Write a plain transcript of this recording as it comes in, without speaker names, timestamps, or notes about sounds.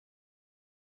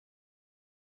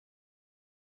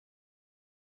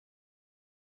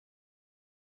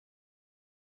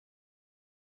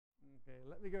Okay,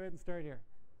 let me go ahead and start here.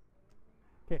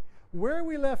 Okay, where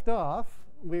we left off,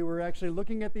 we were actually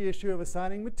looking at the issue of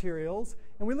assigning materials,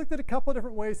 and we looked at a couple of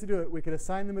different ways to do it. We could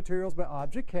assign the materials by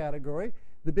object category.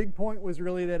 The big point was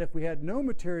really that if we had no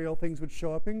material, things would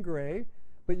show up in gray,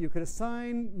 but you could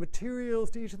assign materials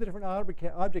to each of the different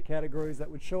object categories that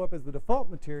would show up as the default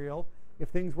material if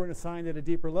things weren't assigned at a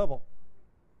deeper level.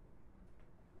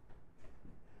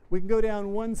 We can go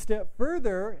down one step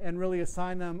further and really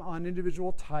assign them on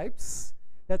individual types.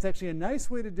 That's actually a nice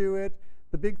way to do it.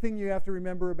 The big thing you have to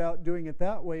remember about doing it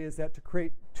that way is that to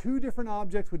create two different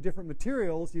objects with different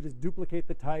materials, you just duplicate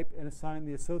the type and assign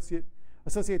the associate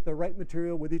the right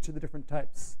material with each of the different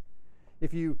types.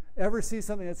 If you ever see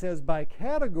something that says by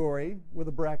category with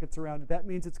the brackets around it, that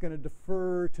means it's going to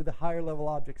defer to the higher level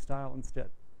object style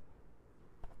instead.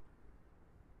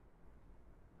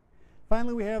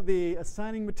 Finally, we have the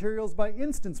assigning materials by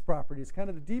instance properties, kind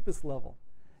of the deepest level.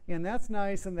 And that's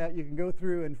nice in that you can go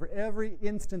through and for every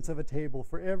instance of a table,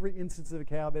 for every instance of a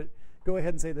cabinet, go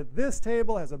ahead and say that this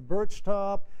table has a birch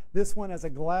top, this one has a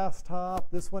glass top,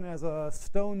 this one has a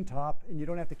stone top, and you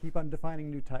don't have to keep on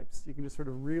defining new types. You can just sort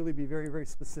of really be very, very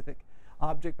specific,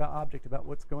 object by object, about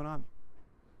what's going on.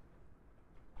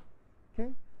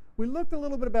 Okay. We looked a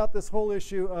little bit about this whole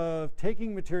issue of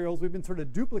taking materials. We've been sort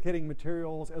of duplicating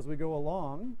materials as we go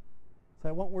along, so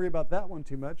I won't worry about that one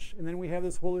too much. And then we have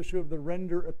this whole issue of the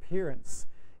render appearance.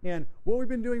 And what we've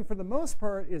been doing for the most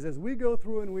part is as we go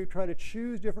through and we try to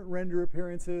choose different render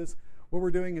appearances, what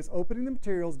we're doing is opening the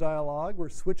materials dialog, we're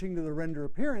switching to the render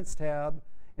appearance tab,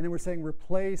 and then we're saying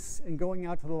replace and going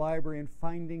out to the library and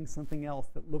finding something else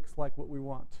that looks like what we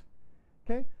want.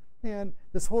 Okay? And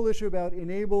this whole issue about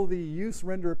enable the use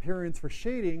render appearance for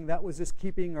shading, that was just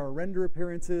keeping our render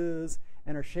appearances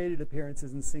and our shaded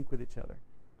appearances in sync with each other.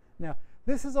 Now,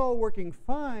 this is all working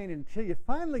fine until you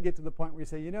finally get to the point where you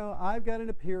say, you know, I've got an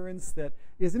appearance that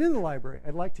isn't in the library.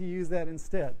 I'd like to use that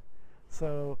instead.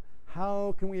 So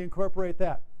how can we incorporate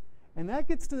that? And that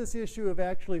gets to this issue of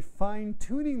actually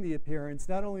fine-tuning the appearance,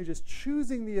 not only just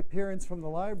choosing the appearance from the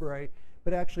library,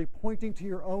 but actually pointing to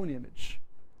your own image.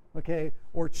 Okay,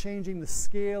 or changing the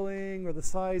scaling or the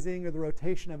sizing or the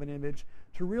rotation of an image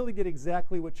to really get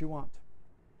exactly what you want.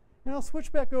 And I'll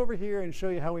switch back over here and show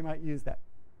you how we might use that.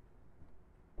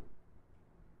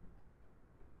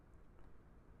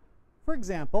 For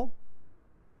example,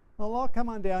 I'll come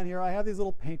on down here. I have these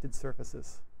little painted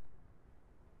surfaces.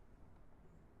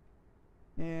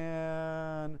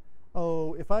 And,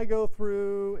 oh, if I go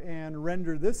through and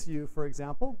render this view, for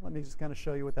example, let me just kind of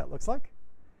show you what that looks like.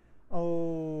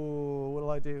 Oh, what do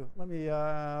I do? Let me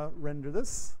render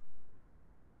this.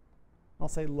 I'll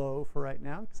say low for right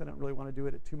now because I don't really want to do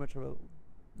it at too much of a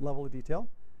level of detail.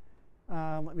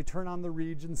 Let me turn on the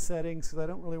region settings because I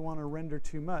don't really want to render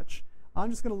too much. I'm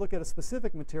just going to look at a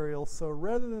specific material, so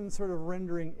rather than sort of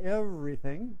rendering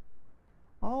everything,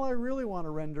 all I really want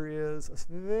to render is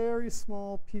a very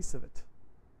small piece of it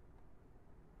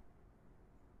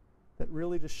that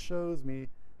really just shows me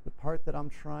the part that I'm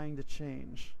trying to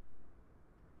change.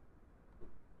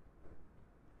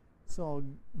 So I'll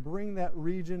bring that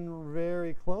region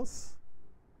very close,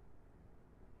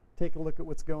 take a look at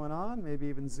what's going on, maybe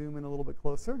even zoom in a little bit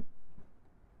closer.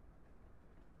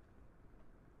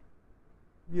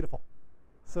 Beautiful.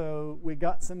 So we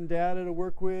got some data to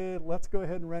work with. Let's go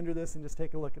ahead and render this and just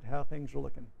take a look at how things are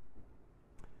looking.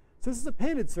 So this is a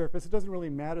painted surface. It doesn't really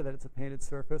matter that it's a painted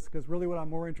surface because really what I'm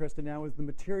more interested in now is the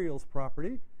materials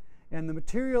property. And the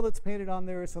material that's painted on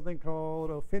there is something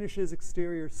called finishes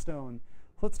exterior stone.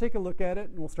 So let's take a look at it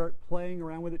and we'll start playing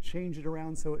around with it, change it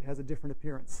around so it has a different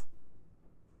appearance.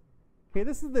 Okay,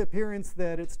 this is the appearance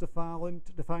that it's defined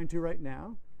to right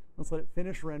now. Let's let it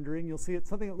finish rendering. You'll see it's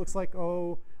something that looks like,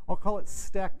 oh, I'll call it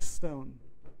stacked stone.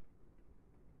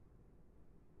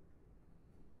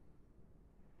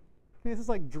 Okay, this is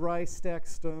like dry stacked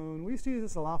stone. We used to use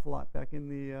this an awful lot back in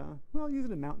the, well, use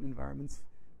it in mountain environments.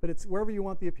 But it's wherever you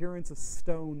want the appearance of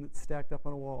stone that's stacked up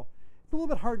on a wall. It's a little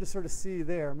bit hard to sort of see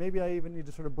there. Maybe I even need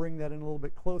to sort of bring that in a little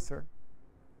bit closer.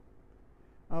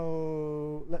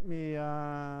 Oh, let me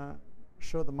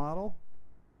show the model.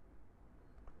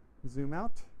 Zoom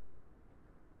out.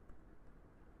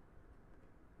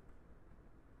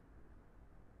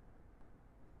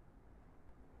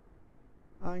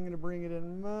 I'm going to bring it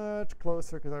in much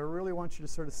closer because I really want you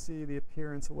to sort of see the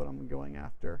appearance of what I'm going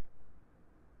after.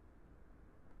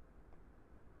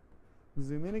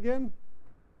 Zoom in again.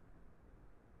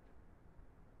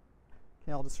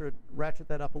 Okay, I'll just sort of ratchet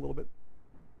that up a little bit.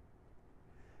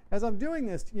 As I'm doing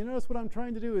this, you notice what I'm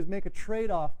trying to do is make a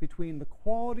trade-off between the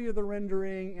quality of the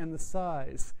rendering and the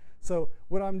size. So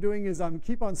what I'm doing is I'm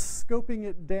keep on scoping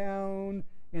it down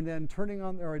and then turning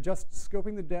on or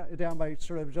scoping it down by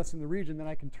sort of adjusting the region, then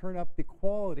I can turn up the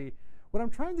quality. What I'm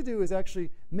trying to do is actually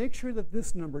make sure that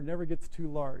this number never gets too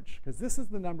large, because this is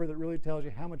the number that really tells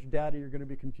you how much data you're going to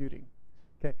be computing.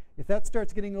 Okay, if that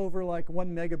starts getting over like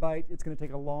 1 megabyte, it's going to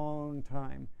take a long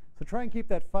time. So try and keep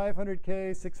that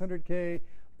 500K, 600K.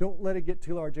 Don't let it get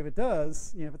too large. If it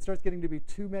does, if it starts getting to be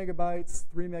 2 megabytes,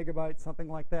 3 megabytes, something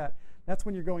like that, that's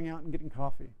when you're going out and getting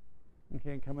coffee,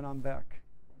 okay, and coming on back.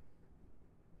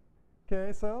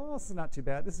 Okay, so this is not too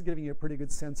bad. This is giving you a pretty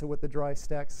good sense of what the dry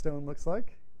stack stone looks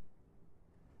like.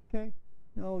 Okay,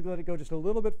 I'll let it go just a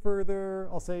little bit further.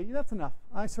 I'll say, yeah, that's enough.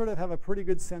 I sort of have a pretty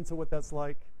good sense of what that's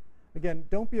like. Again,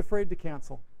 don't be afraid to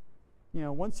cancel.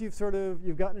 Once you've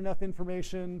gotten enough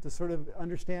information to sort of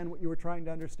understand what you were trying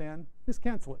to understand, just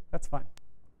cancel it. That's fine.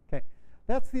 Okay,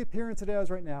 that's the appearance it has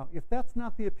right now. If that's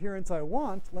not the appearance I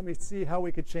want, let me see how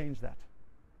we could change that.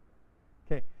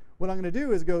 Okay, what I'm going to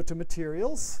do is go to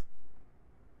Materials.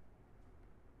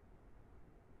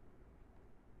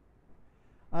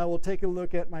 I will take a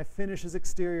look at my Finish as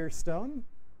Exterior Stone.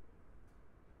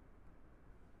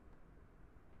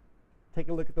 Take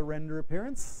a look at the render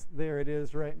appearance. There it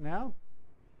is right now.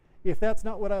 If that's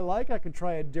not what I like, I can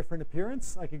try a different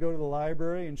appearance. I could go to the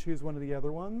library and choose one of the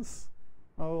other ones.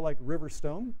 Oh, like River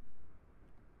Stone.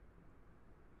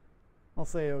 I'll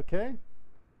say OK.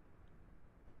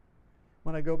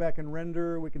 When I go back and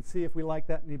render, we can see if we like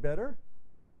that any better.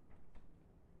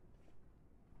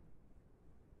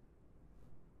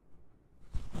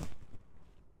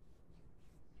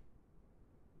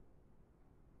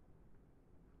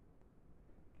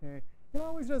 Okay. It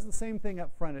always does the same thing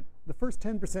up front. The first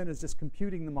 10% is just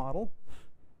computing the model,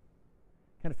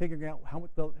 kind of figuring out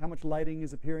how much lighting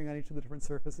is appearing on each of the different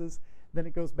surfaces. Then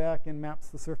it goes back and maps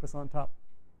the surface on top.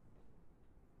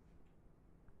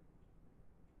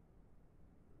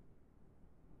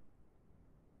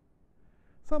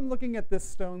 So I'm looking at this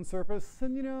stone surface,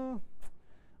 and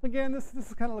again, this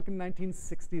is kind of looking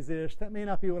 1960s-ish. That may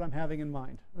not be what I'm having in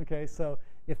mind. Okay, so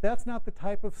if that's not the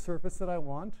type of surface that I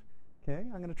want, okay,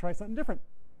 I'm going to try something different.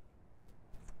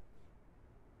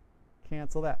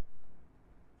 Cancel that.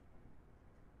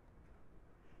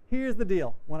 Here's the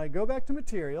deal. When I go back to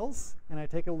Materials and I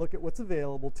take a look at what's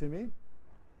available to me,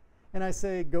 and I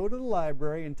say go to the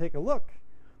library and take a look,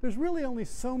 there's really only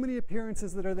so many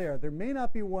appearances that are there. There may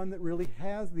not be one that really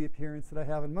has the appearance that I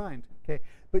have in mind. Okay,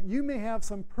 but you may have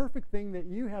some perfect thing that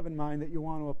you have in mind that you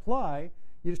want to apply.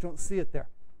 You just don't see it there.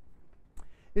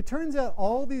 It turns out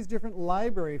all these different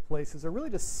library places are really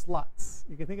just slots.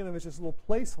 You can think of them as just little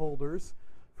placeholders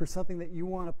for something that you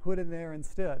want to put in there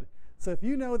instead. So if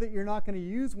you know that you're not going to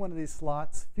use one of these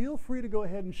slots, feel free to go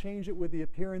ahead and change it with the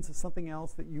appearance of something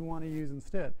else that you want to use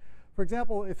instead. For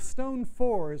example, if Stone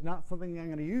 4 is not something I'm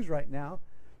going to use right now,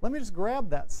 let me just grab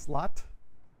that slot.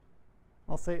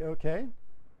 I'll say OK.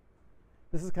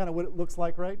 This is kind of what it looks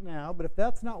like right now, but if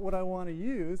that's not what I want to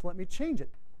use, let me change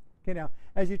it. Okay, now,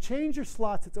 as you change your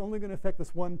slots, it's only going to affect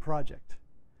this one project.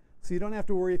 So you don't have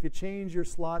to worry if you change your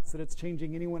slots that it's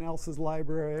changing anyone else's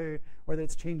library or that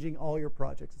it's changing all your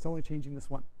projects. It's only changing this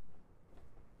one.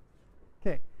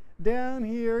 Okay, down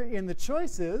here in the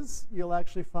choices, you'll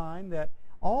actually find that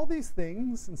all these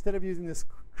things, instead of using this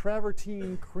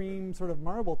travertine cream sort of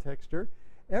marble texture,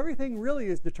 everything really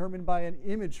is determined by an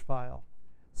image file.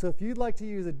 So if you'd like to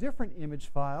use a different image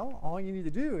file, all you need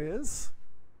to do is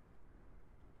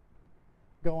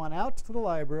go on out to the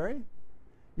library.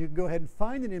 You can go ahead and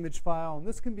find an image file, and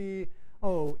this can be,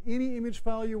 any image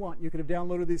file you want. You could have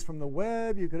downloaded these from the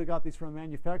web, you could have got these from a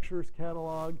manufacturer's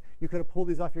catalog, you could have pulled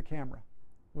these off your camera,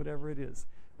 whatever it is.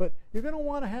 But you're going to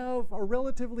want to have a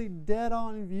relatively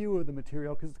dead-on view of the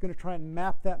material because it's going to try and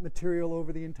map that material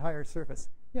over the entire surface.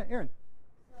 Yeah, Aaron?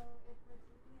 So if we're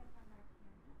taking it from our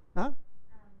camera,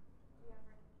 do you have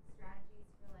any strategies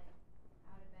for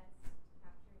how to best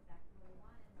capture exactly what we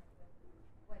want and what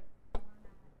format?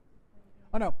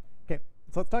 Oh, no. Okay,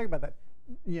 so let's talk about that.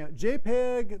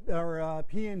 JPEG or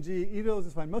PNG, either of those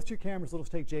is fine. Most of your cameras will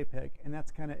just take JPEG, and that's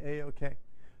kind of A-OK.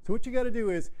 So what you got to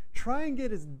do is try and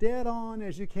get as dead on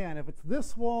as you can. If it's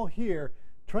this wall here,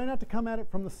 try not to come at it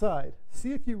from the side.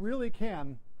 See if you really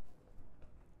can,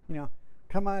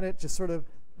 come at it just sort of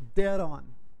dead on.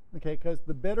 Okay, because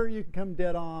the better you can come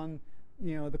dead on,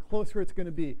 the closer it's going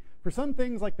to be. For some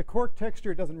things like the cork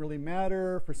texture, it doesn't really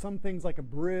matter. For some things like a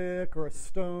brick or a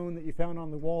stone that you found on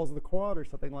the walls of the quad or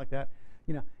something like that,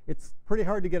 it's pretty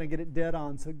hard to get it dead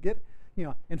on. So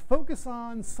and focus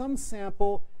on some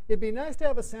sample. It'd be nice to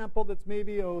have a sample that's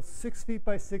maybe 6 feet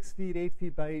by 6 feet, 8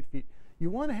 feet by 8 feet. You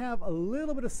want to have a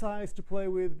little bit of size to play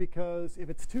with because if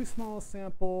it's too small a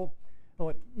sample,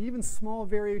 even small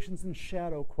variations in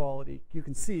shadow quality you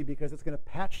can see because it's going to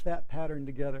patch that pattern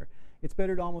together. It's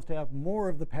better to almost have more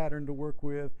of the pattern to work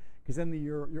with because then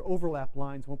your overlap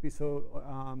lines won't be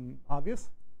so obvious.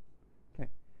 Okay.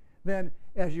 Then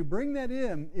as you bring that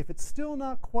in, if it's still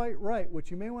not quite right,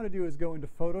 what you may want to do is go into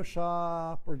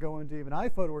Photoshop or go into even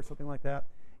iPhoto or something like that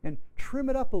and trim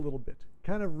it up a little bit.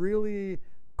 Kind of really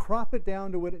crop it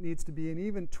down to what it needs to be and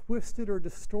even twist it or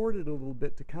distort it a little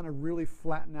bit to kind of really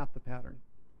flatten out the pattern.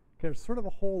 Okay, there's sort of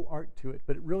a whole art to it,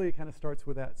 but it really kind of starts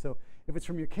with that. So if it's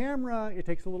from your camera, it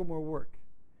takes a little more work.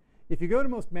 If you go to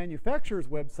most manufacturers'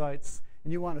 websites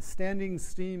and you want a standing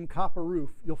steam copper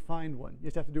roof, you'll find one. You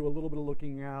just have to do a little bit of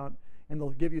looking out, and they'll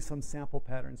give you some sample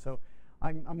patterns. So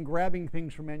I'm grabbing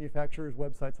things from manufacturers'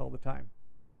 websites all the time.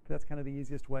 That's kind of the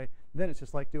easiest way. Then it's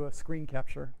just like do a screen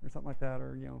capture or something like that,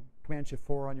 or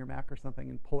Command-Shift-4 on your Mac or something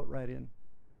and pull it right in.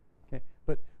 Okay,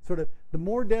 but sort of the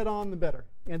more dead on, the better,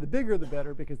 and the bigger the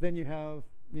better, because then you have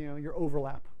your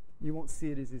overlap. You won't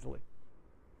see it as easily.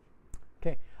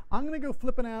 Okay, I'm going to go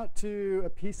flipping out to a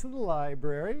piece of the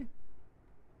library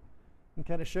and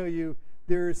kind of show you.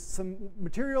 There's some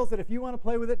materials that if you want to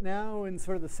play with it now in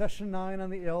sort of the Session 9 on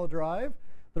the L drive.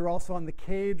 They're also on the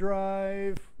K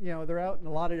drive. They're out in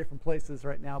a lot of different places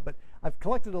right now, but I've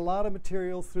collected a lot of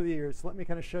materials through the years. So let me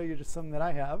kind of show you just some that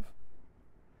I have.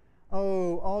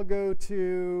 I'll go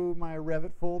to my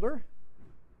Revit folder,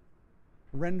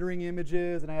 rendering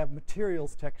images, and I have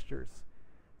materials textures.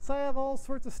 So I have all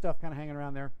sorts of stuff kind of hanging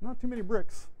around there. Not too many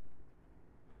bricks.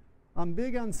 I'm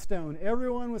big on stone.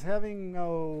 Everyone was having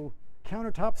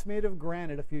countertops made of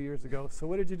granite a few years ago. So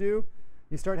what did you do?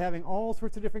 You start having all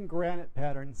sorts of different granite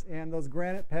patterns, and those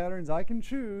granite patterns I can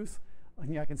choose.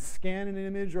 I can scan an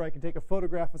image, or I can take a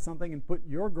photograph of something and put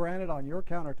your granite on your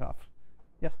countertop.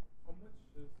 Yes? How much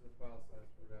is the file size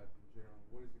for that in general?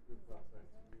 What is a good file size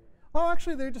to use? Oh,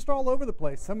 actually, they're just all over the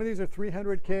place. Some of these are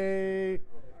 300K. Okay.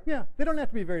 Yeah, they don't have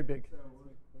to be very big. So how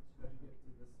do you get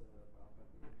to this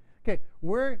file? Okay,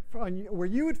 where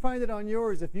you would find it on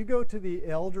yours, if you go to the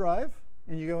L drive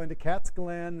and you go into Cat's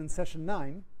Glen and Session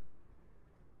 9,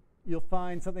 you'll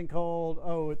find something called,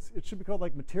 it should be called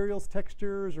like materials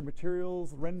textures or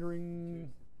materials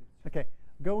rendering. Okay,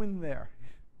 go in there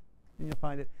and you'll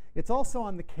find it. It's also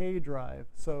on the K drive.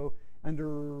 So under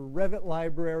Revit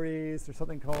libraries, there's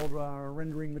something called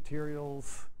rendering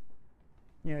materials.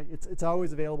 It's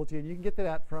always available to you, and you can get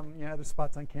that from other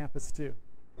spots on campus too.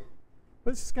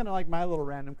 But it's just kind of like my little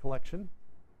random collection.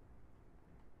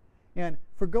 And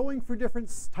for going for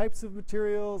different types of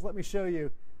materials, let me show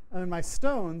you. And my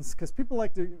stones, because people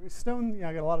like to stone,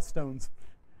 I got a lot of stones.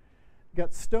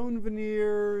 Got stone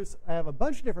veneers. I have a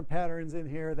bunch of different patterns in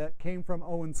here that came from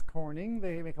Owens Corning.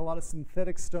 They make a lot of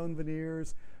synthetic stone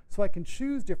veneers, so I can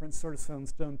choose different sort of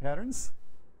stone patterns.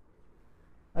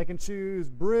 I can choose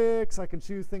bricks. I can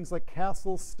choose things like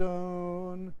castle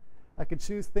stone. I can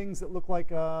choose things that look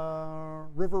like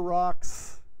river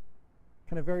rocks,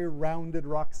 kind of very rounded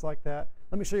rocks like that.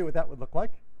 Let me show you what that would look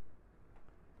like.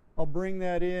 I'll bring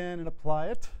that in and apply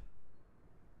it.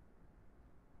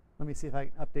 Let me see if I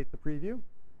can update the preview.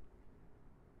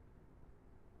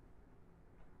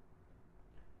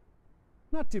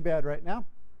 Not too bad right now.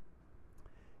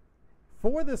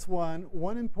 For this one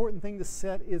important thing to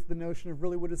set is the notion of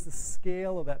really what is the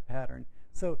scale of that pattern.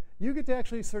 So you get to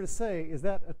actually sort of say, is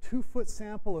that a 2-foot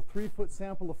sample, a 3-foot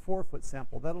sample, a 4-foot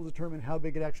sample? That'll determine how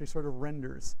big it actually sort of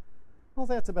renders. Well,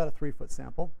 that's about a 3-foot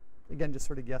sample. Again, just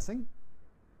sort of guessing.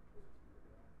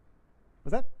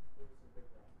 Was that?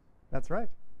 That's right.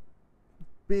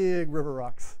 Big river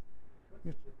rocks.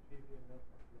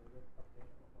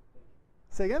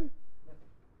 Say again?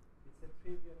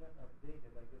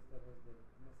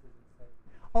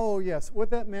 Oh, yes. What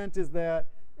that meant is that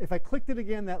if I clicked it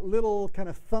again, that little kind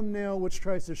of thumbnail which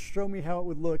tries to show me how it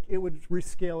would look, it would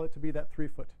rescale it to be that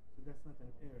 3-foot. So that's not an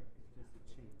error, it's just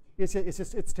a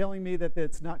change. It's telling me that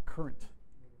it's not current.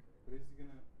 But is it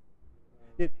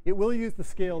going to... It will use the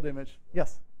scaled image,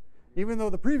 yes, even though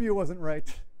the preview wasn't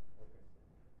right.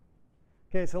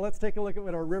 Okay, so let's take a look at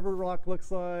what our river rock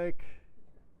looks like.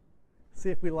 See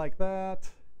if we like that.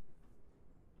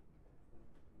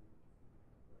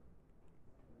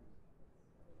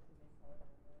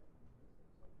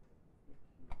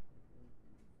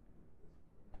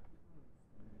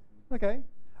 Okay,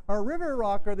 our river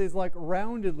rock are these like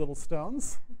rounded little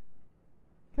stones.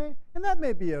 Okay, and that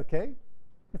may be okay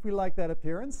if we like that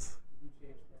appearance.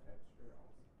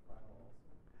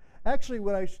 Actually,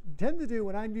 what I tend to do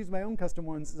when I use my own custom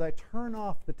ones is I turn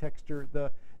off the texture,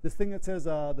 this thing that says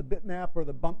the bitmap or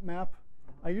the bump map.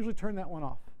 I usually turn that one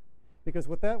off because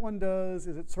what that one does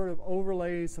is it sort of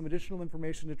overlays some additional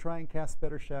information to try and cast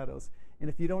better shadows. And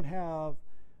if you don't have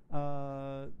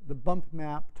the bump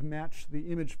map to match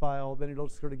the image file, then it'll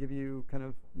sort of give you kind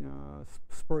of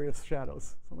spurious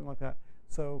shadows, something like that.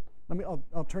 So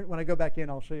I'll turn, when I go back in,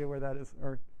 I'll show you where that is,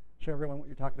 or show everyone what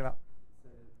you're talking about.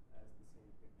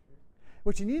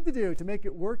 What you need to do to make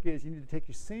it work is you need to take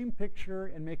your same picture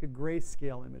and make a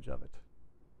grayscale image of it.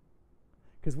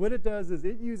 Because what it does is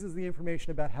it uses the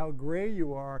information about how gray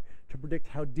you are to predict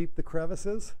how deep the crevice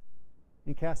is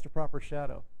and cast a proper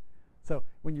shadow. So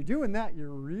when you're doing that,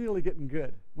 you're really getting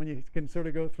good. When you can sort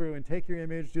of go through and take your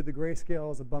image, do the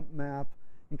grayscale as a bump map,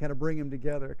 and kind of bring them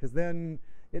together. Because then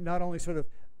it not only sort of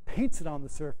paints it on the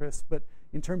surface, but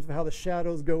in terms of how the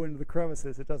shadows go into the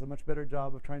crevices, it does a much better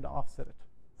job of trying to offset it.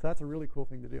 So that's a really cool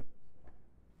thing to do.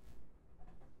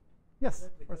 Yes?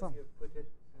 Because you put it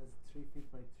as 3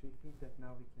 feet by 3 feet, that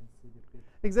now we can see the pit.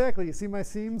 Exactly. You see my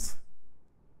seams?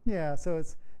 Yeah, so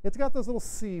it's got those little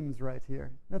seams right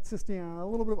here. That's just a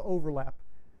little bit of overlap.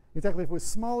 Exactly. If it was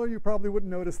smaller, you probably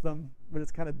wouldn't notice them, but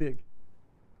it's kind of big.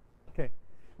 Okay.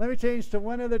 Let me change to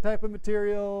one other type of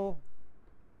material.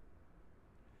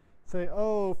 Say,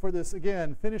 oh, for this,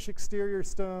 again, finish exterior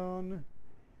stone.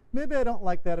 Maybe I don't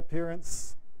like that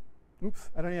appearance.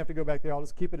 Oops, I don't even have to go back there. I'll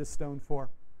just keep it as stone 4.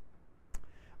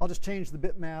 I'll just change the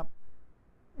bitmap.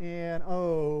 And,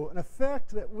 oh, an effect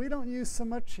that we don't use so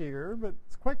much here, but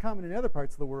it's quite common in other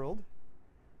parts of the world,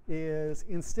 is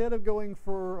instead of going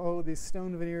for, oh, these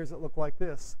stone veneers that look like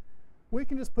this, we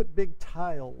can just put big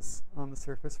tiles on the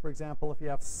surface. For example, if you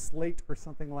have slate or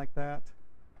something like that,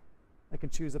 I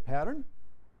can choose a pattern.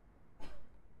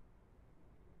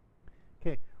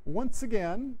 Okay, once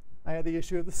again, I have the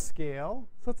issue of the scale.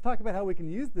 So let's talk about how we can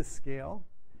use this scale.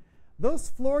 Those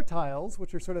floor tiles,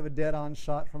 which are sort of a dead-on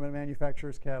shot from a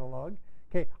manufacturer's catalog,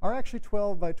 okay, are actually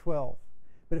 12 by 12.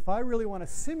 But if I really want to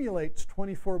simulate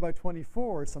 24 by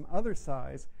 24 or some other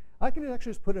size, I can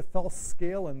actually just put a false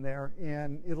scale in there,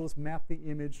 and it'll just map the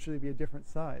image to be a different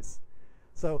size.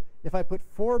 So if I put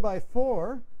 4 by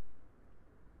 4,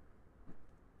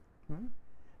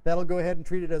 that'll go ahead and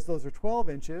treat it as those are 12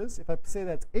 inches. If I say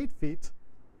that's 8 feet,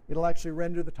 it'll actually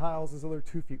render the tiles as though they're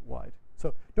 2 feet wide.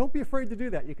 So don't be afraid to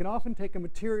do that. You can often take a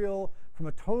material from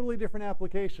a totally different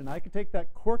application. I could take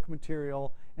that cork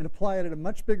material and apply it at a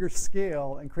much bigger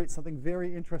scale and create something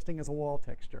very interesting as a wall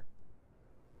texture.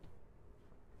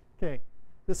 Okay,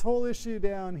 this whole issue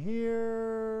down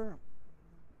here,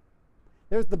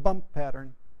 there's the bump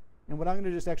pattern. And what I'm going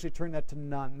to just actually turn that to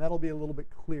none. That'll be a little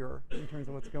bit clearer in terms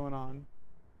of what's going on.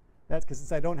 That's because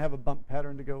since I don't have a bump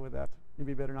pattern to go with that, it'd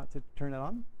be better not to turn it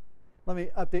on. Let me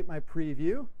update my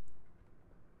preview.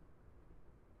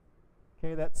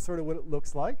 Okay, that's sort of what it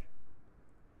looks like.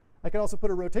 I could also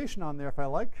put a rotation on there if I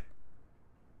like.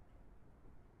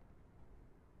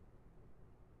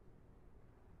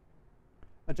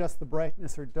 Adjust the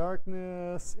brightness or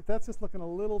darkness. If that's just looking a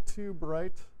little too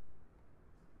bright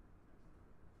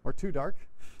or too dark,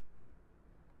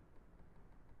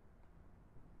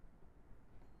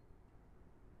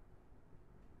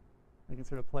 I can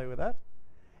sort of play with that.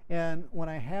 And when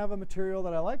I have a material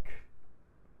that I like,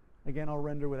 again, I'll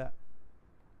render with that.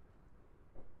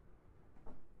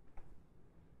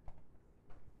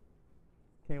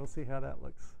 Okay, we'll see how that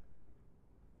looks.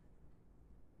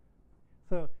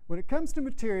 So when it comes to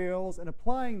materials and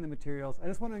applying the materials, I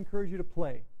just want to encourage you to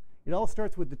play. It all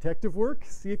starts with detective work.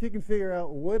 See if you can figure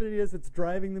out what it is that's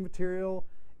driving the material.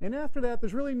 And after that,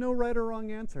 there's really no right or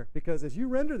wrong answer, because as you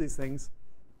render these things,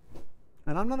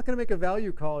 and I'm not going to make a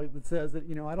value call that says that,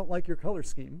 I don't like your color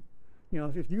scheme.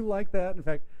 If you like that, in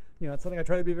fact, it's something I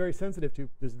try to be very sensitive to.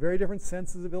 There's very different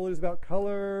sensibilities about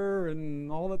color and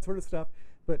all that sort of stuff.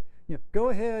 But go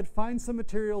ahead, find some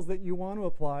materials that you want to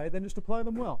apply, then just apply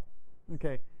them well.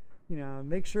 Okay,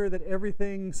 make sure that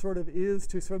everything sort of is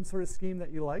to some sort of scheme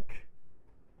that you like.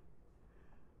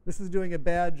 This is doing a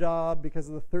bad job because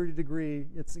of the 30 degree.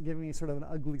 It's giving me sort of an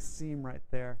ugly seam right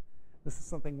there. This is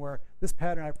something where this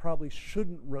pattern I probably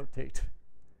shouldn't rotate,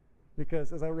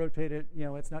 because as I rotate it,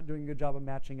 it's not doing a good job of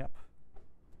matching up.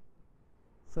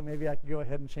 So maybe I can go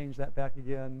ahead and change that back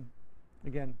again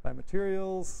by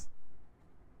materials.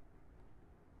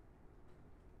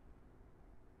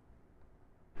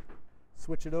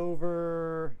 Switch it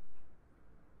over.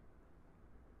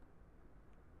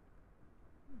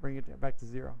 Bring it back to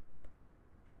 0.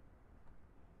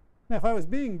 Now, if I was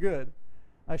being good,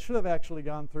 I should have actually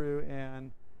gone through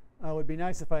and it would be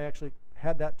nice if I actually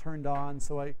had that turned on,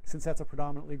 so since that's a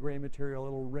predominantly gray material,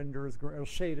 it'll render as gray, it'll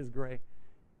shade as gray.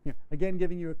 Again,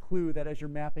 giving you a clue that as you're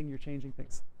mapping, you're changing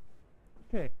things.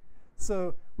 Okay,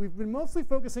 so we've been mostly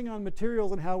focusing on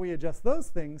materials and how we adjust those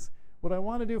things. What I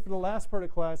want to do for the last part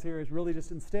of class here is really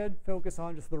just instead focus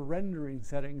on just the rendering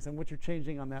settings and what you're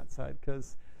changing on that side,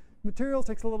 because materials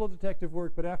takes a little detective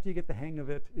work, but after you get the hang of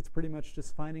it, it's pretty much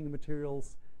just finding the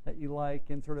materials that you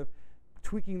like and sort of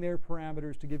tweaking their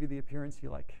parameters to give you the appearance you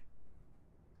like.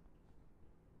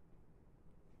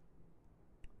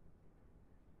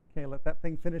 Okay, let that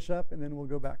thing finish up and then we'll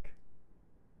go back.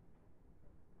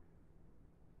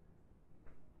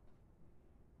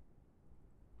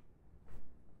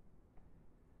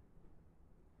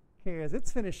 Okay, as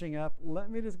it's finishing up,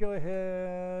 let me just go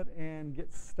ahead and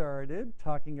get started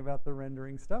talking about the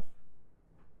rendering stuff.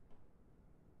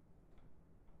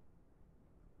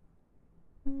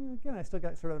 Again, I still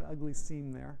got sort of an ugly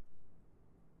seam there.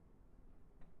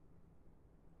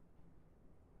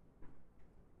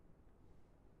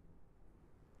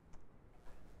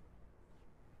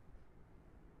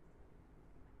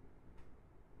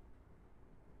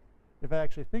 If I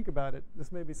actually think about it,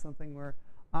 this may be something where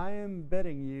I am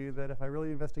betting you that if I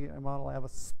really investigate my model, I have a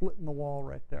split in the wall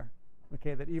right there.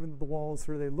 Okay, that even though the walls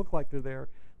sort of, they look like they're there,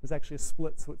 there's actually a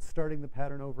split, so it's starting the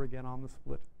pattern over again on the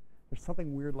split. There's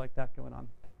something weird like that going on.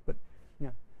 But yeah,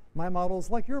 my models,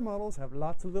 like your models, have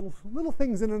lots of little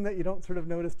things in them that you don't sort of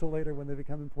notice till later when they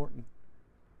become important.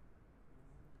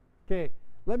 Okay,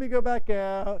 let me go back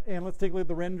out and let's take a look at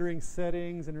the rendering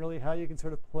settings and really how you can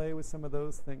sort of play with some of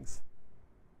those things.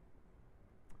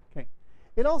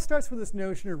 It all starts with this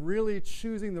notion of really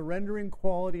choosing the rendering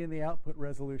quality and the output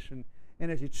resolution. And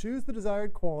as you choose the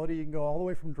desired quality, you can go all the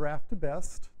way from draft to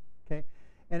best. Okay?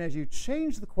 And as you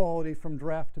change the quality from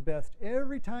draft to best,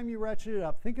 every time you ratchet it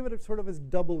up, think of it sort of as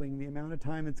doubling the amount of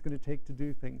time it's going to take to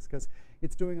do things, because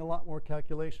it's doing a lot more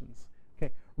calculations.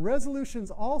 Okay.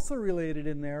 Resolution's also related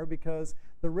in there because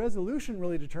the resolution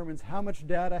really determines how much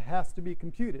data has to be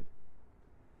computed.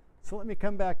 So let me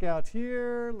come back out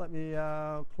here. Let me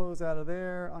close out of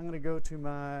there. I'm going to go to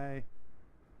my,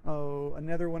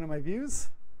 another one of my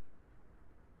views.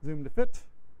 Zoom to fit.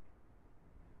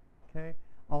 Okay.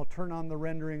 I'll turn on the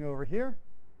rendering over here.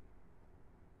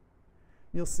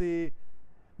 You'll see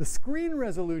the screen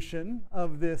resolution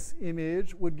of this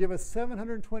image would give us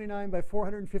 729 by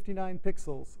 459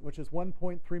 pixels, which is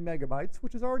 1.3 megabytes,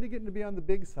 which is already getting to be on the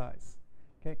big size.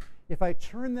 Okay. If I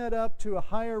turn that up to a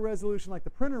higher resolution like the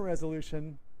printer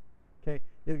resolution, okay,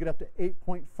 you'll get up to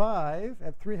 8.5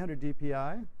 at 300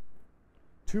 dpi,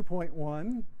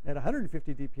 2.1 at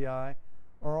 150 dpi,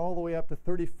 or all the way up to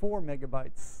 34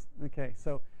 megabytes. Okay,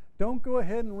 so don't go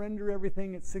ahead and render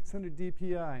everything at 600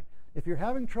 dpi. If you're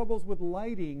having troubles with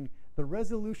lighting, the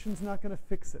resolution's not going to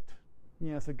fix it.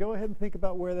 Yeah, so go ahead and think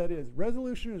about where that is.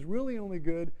 Resolution is really only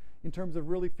good in terms of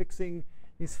really fixing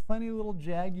these funny little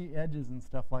jaggy edges and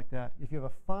stuff like that. If you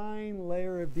have a fine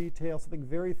layer of detail, something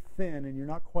very thin, and you're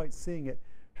not quite seeing it,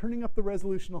 turning up the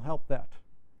resolution will help that.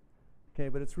 Okay,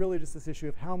 but it's really just this issue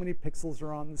of how many pixels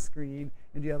are on the screen,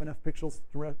 and do you have enough pixels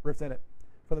to represent it.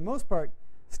 For the most part,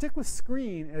 stick with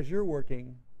screen as you're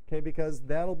working, okay, because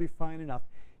that'll be fine enough.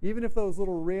 Even if those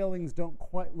little railings don't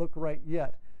quite look right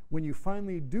yet, when you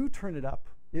finally do turn it up,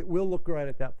 it will look right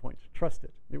at that point. Trust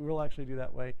it. It will actually do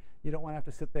that way. You don't want to have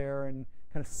to sit there and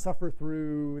kind of suffer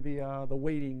through the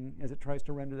waiting as it tries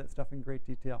to render that stuff in great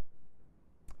detail.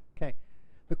 Okay,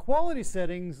 the quality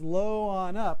settings, low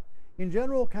on up, in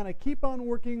general kind of keep on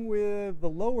working with the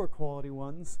lower quality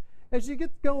ones. As you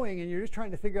get going and you're just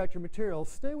trying to figure out your materials,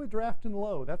 stay with draft and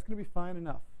low. That's going to be fine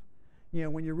enough. You know,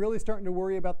 when you're really starting to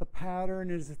worry about the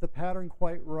pattern, is the pattern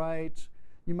quite right,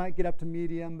 you might get up to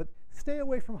medium, but stay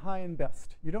away from high and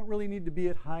best. You don't really need to be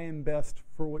at high and best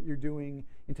for what you're doing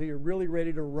until you're really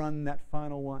ready to run that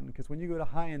final one. Because when you go to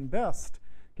high and best,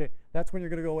 okay, that's when you're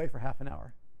going to go away for half an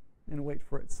hour and wait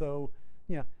for it. So,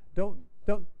 yeah, don't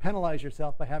penalize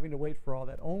yourself by having to wait for all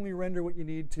that. Only render what you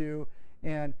need to,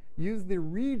 and use the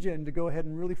region to go ahead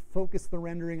and really focus the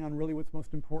rendering on really what's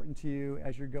most important to you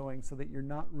as you're going, so that you're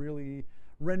not really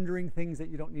rendering things that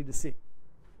you don't need to see.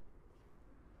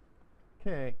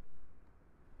 Okay.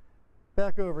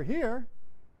 Back over here,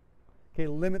 okay,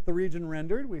 limit the region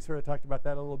rendered. We sort of talked about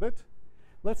that a little bit.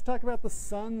 Let's talk about the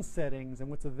sun settings and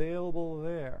what's available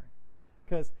there.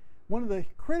 Because one of the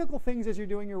critical things as you're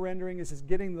doing your rendering is just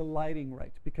getting the lighting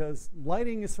right, because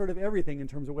lighting is sort of everything in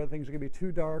terms of whether things are going to be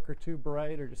too dark or too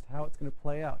bright or just how it's going to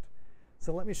play out.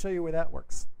 So let me show you where that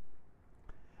works.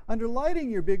 Under lighting,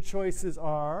 your big choices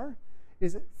are,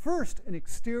 is it first an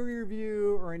exterior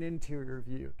view or an interior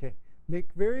view? Okay.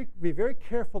 Be very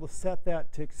careful to set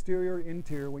that to exterior,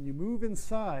 interior. When you move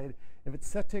inside, if it's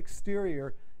set to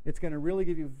exterior, it's going to really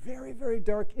give you very, very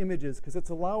dark images, because it's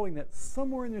allowing that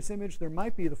somewhere in this image there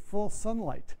might be the full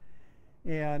sunlight.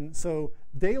 And so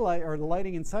daylight or the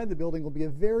lighting inside the building will be a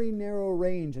very narrow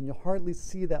range, and you'll hardly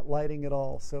see that lighting at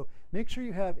all. So make sure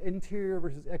you have interior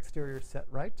versus exterior set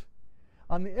right.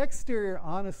 On the exterior,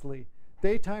 honestly,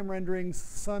 daytime renderings,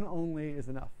 sun only is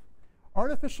enough.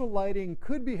 Artificial lighting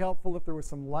could be helpful if there was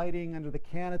some lighting under the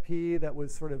canopy that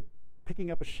was sort of picking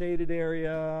up a shaded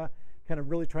area, kind of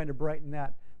really trying to brighten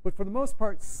that. But for the most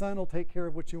part, sun will take care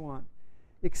of what you want.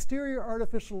 Exterior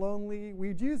artificial only,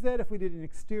 we'd use that if we did an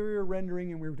exterior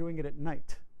rendering and we were doing it at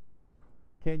night.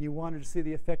 Okay, and you wanted to see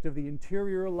the effect of the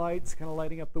interior lights kind of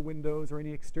lighting up the windows or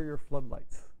any exterior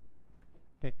floodlights.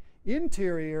 Okay,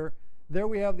 interior, there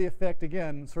we have the effect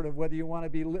again, sort of whether you want to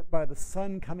be lit by the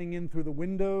sun coming in through the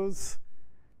windows,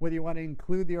 whether you want to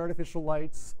include the artificial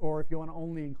lights, or if you want to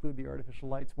only include the artificial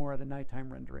lights more at a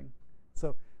nighttime rendering.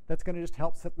 So that's going to just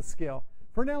help set the scale.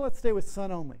 For now, let's stay with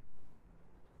sun only.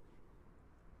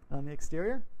 On the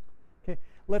exterior. Okay,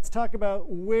 let's talk about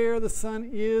where the sun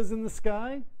is in the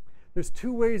sky. There's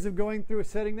two ways of going through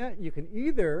setting that. You can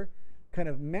either kind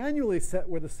of manually set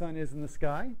where the sun is in the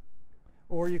sky,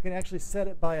 or you can actually set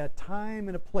it by a time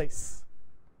and a place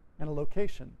and a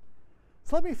location.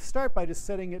 So let me start by just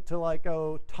setting it to like,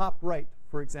 oh, top right,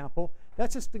 for example.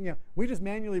 That's just, we just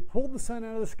manually pulled the sun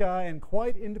out of the sky and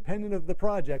quite independent of the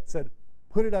project said,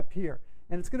 put it up here.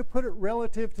 And it's going to put it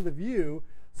relative to the view.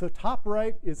 So top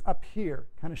right is up here,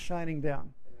 kind of shining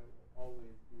down.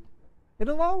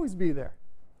 It'll always be there.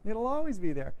 It'll always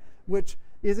be there, which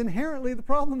is inherently the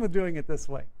problem with doing it this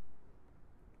way.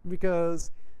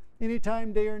 Because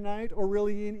anytime, day or night, or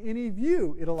really in any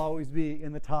view, it'll always be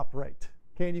in the top right.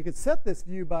 Okay, and you could set this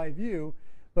view by view,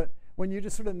 but when you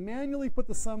just sort of manually put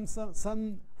the sun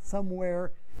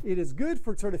somewhere, it is good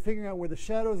for sort of figuring out where the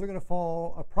shadows are going to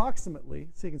fall approximately,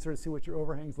 so you can sort of see what your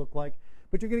overhangs look like.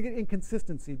 But you're going to get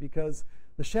inconsistency because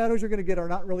the shadows you're going to get are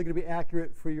not really going to be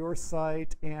accurate for your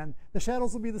site, and the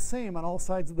shadows will be the same on all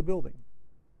sides of the building.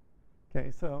 Okay,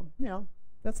 so,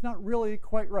 that's not really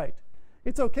quite right.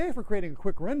 It's okay for creating a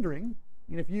quick rendering.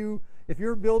 And if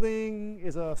your building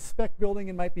is a spec building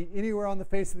and might be anywhere on the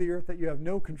face of the earth that you have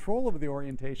no control over the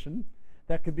orientation,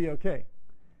 that could be okay.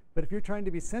 But if you're trying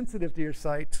to be sensitive to your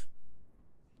site,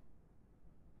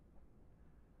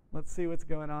 let's see what's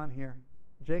going on here.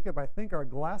 Jacob, I think our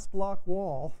glass block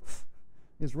wall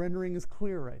is rendering as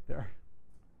clear right there.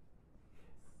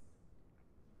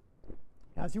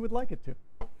 As you would like it to.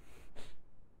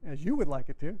 As you would like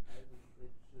it to.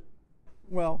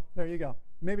 Well, there you go.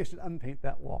 Maybe I should unpaint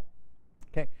that wall.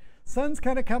 Okay, sun's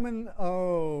kind of coming,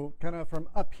 kind of from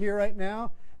up here right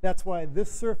now. That's why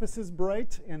this surface is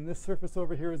bright and this surface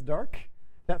over here is dark.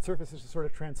 That surface is just sort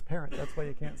of transparent. That's why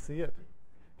you can't see it.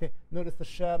 Okay, notice the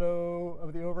shadow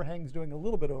of the overhang's doing a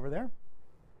little bit over there.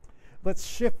 Let's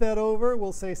shift that over.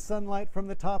 We'll say sunlight from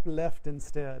the top left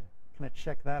instead. Kind of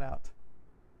check that out.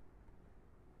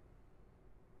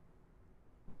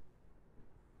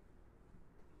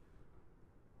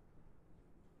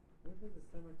 What does the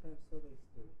summertime solar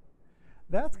do?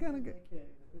 That's kind of good. Like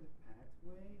a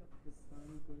pathway of the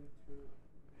sun going through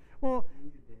well,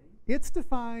 the day? it's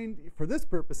defined for this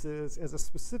purposes as a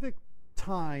specific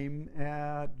time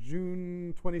at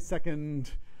June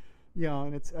 22nd,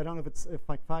 and it's, I don't know if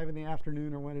like 5 in the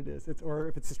afternoon or when it is, or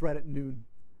if it's just right at noon.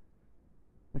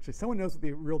 Actually, someone knows what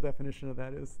the real definition of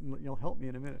that is, and you'll help me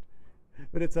in a minute.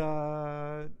 But it's,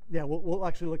 we'll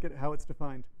actually look at how it's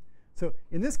defined. So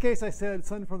in this case, I said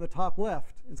sun from the top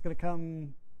left. It's going to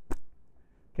come,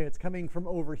 okay, it's coming from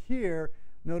over here.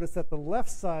 Notice that the left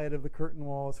side of the curtain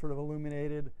wall is sort of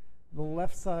illuminated. The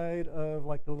left side of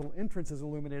like the little entrance is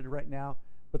illuminated right now,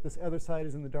 but this other side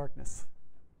is in the darkness.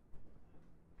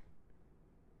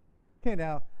 Okay,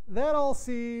 now that all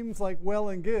seems like well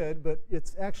and good, but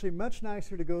it's actually much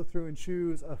nicer to go through and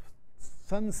choose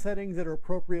sun settings that are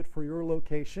appropriate for your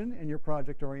location and your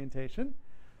project orientation.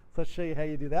 So let's show you how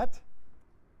you do that.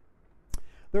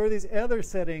 There are these other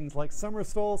settings like summer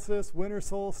solstice, winter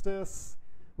solstice.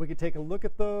 We could take a look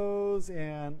at those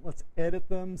and let's edit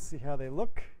them, see how they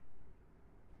look.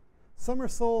 Summer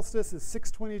solstice is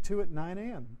 6:22 at 9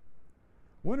 a.m.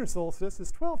 Winter solstice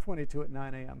is 12:22 at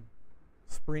 9 a.m.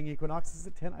 Spring equinox is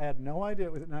at 10. I had no idea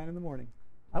it was at 9 in the morning.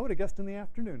 I would have guessed in the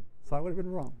afternoon, so I would have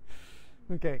been wrong.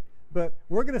 Okay, but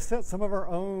we're going to set some of our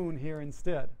own here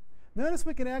instead. Notice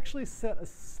we can actually set a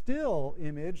still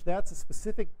image. That's a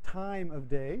specific time of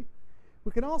day.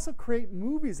 We can also create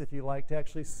movies if you like to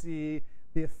actually see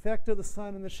the effect of the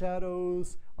sun and the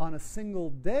shadows on a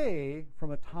single day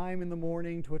from a time in the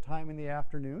morning to a time in the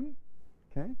afternoon.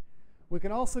 Okay. We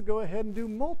can also go ahead and do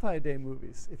multi-day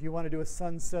movies if you want to do a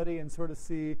sun study and sort of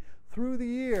see through the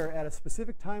year at a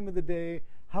specific time of the day,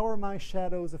 how are my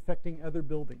shadows affecting other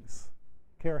buildings?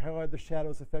 care how are the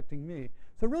shadows affecting me.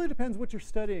 So it really depends what you're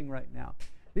studying right now.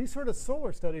 These sort of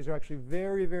solar studies are actually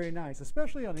very, very nice,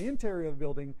 especially on the interior of the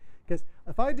building, because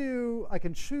if I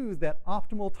can choose that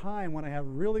optimal time when I have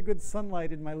really good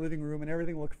sunlight in my living room and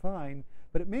everything looks fine,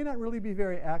 but it may not really be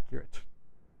very accurate.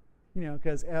 You know,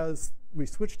 because as we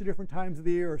switch to different times of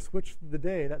the year or switch the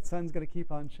day, that sun's going to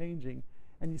keep on changing.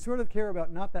 And you sort of care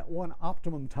about not that one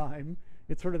optimum time,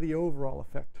 it's sort of the overall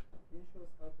effect. Can you show us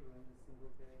how to run a single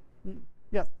day?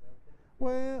 Yes.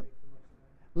 Well,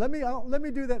 let me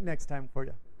do that next time for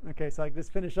you. Okay, so I can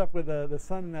just finish up with the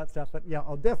sun and that stuff. But yeah,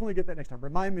 I'll definitely get that next time.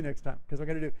 Remind me next time, because we're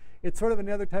going to do, it's sort of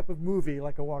another type of movie,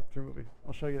 like a walkthrough movie.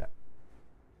 I'll show you that.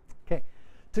 Okay.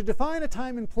 To define a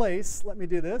time and place, let me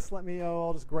do this.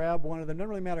 I'll just grab one of them. Doesn't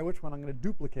really matter which one. I'm going to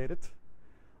duplicate it.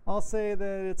 I'll say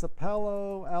that it's a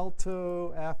Palo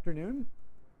Alto afternoon.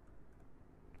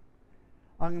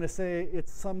 I'm going to say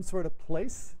it's some sort of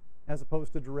place as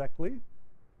opposed to directly.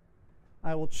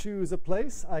 I will choose a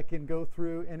place. I can go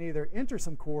through and either enter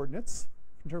some coordinates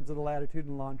in terms of the latitude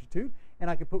and longitude, and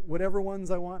I can put whatever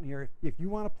ones I want here. If you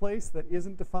want a place that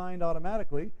isn't defined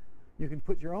automatically, you can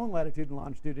put your own latitude and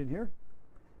longitude in here.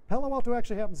 Palo Alto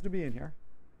actually happens to be in here.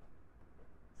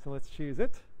 So let's choose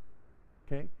it.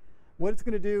 Okay. What it's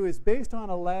going to do is, based on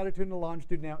a latitude and a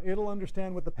longitude now, it'll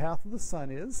understand what the path of the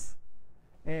sun is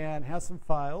and has some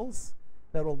files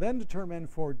that will then determine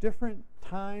for different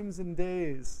times and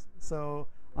days. So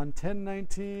on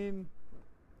 10/19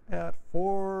 at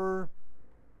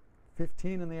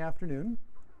 4:15 in the afternoon,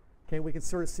 okay, we can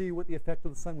sort of see what the effect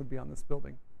of the sun would be on this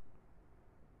building.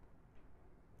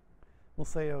 We'll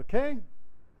say OK.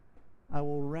 I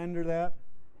will render that.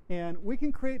 And we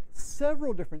can create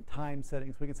several different time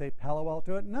settings. We can say Palo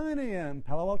Alto at 9 a.m.,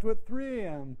 Palo Alto at 3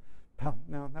 a.m.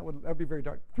 No, that would be very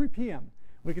dark. 3 p.m.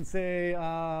 We can say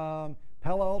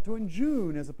Palo Alto in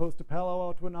June as opposed to Palo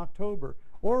Alto in October.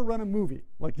 Or run a movie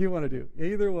like you want to do.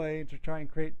 Either way, to try and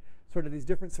create sort of these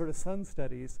different sort of sun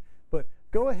studies. But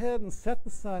go ahead and set the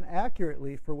sun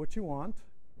accurately for what you want.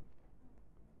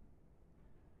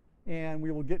 And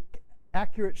we will get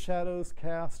accurate shadows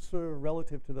cast sort of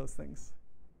relative to those things.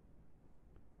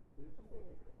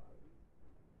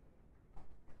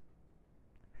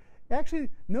 Actually,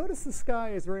 notice the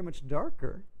sky is very much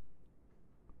darker.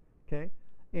 Okay?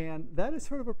 And that is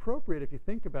sort of appropriate if you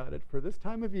think about it. For this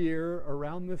time of year,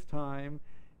 around this time,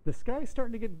 the sky is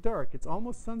starting to get dark. It's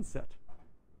almost sunset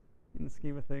in the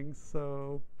scheme of things.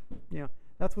 So, yeah,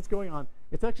 that's what's going on.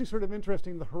 It's actually sort of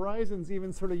interesting. The horizon's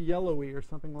even sort of yellowy or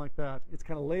something like that. It's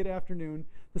kind of late afternoon.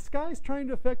 The sky's trying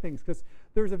to affect things because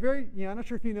there's a very, I'm not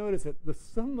sure if you notice it, the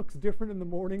sun looks different in the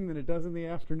morning than it does in the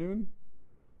afternoon.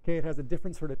 Okay, it has a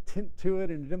different sort of tint to it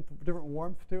and a different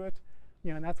warmth to it.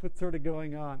 And that's what's sort of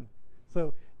going on.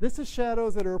 So this is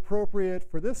shadows that are appropriate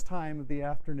for this time of the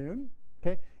afternoon.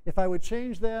 Okay, if I would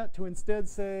change that to instead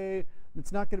say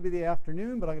it's not going to be the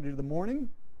afternoon, but I'm going to do the morning.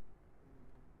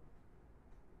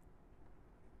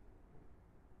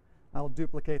 I'll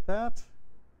duplicate that.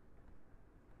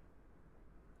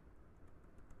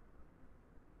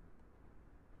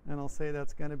 And I'll say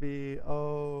that's going to be,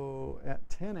 at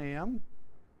 10 a.m.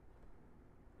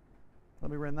 Let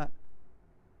me run that.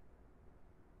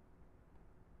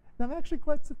 Now, I'm actually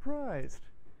quite surprised.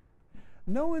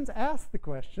 No one's asked the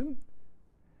question,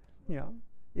 in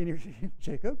your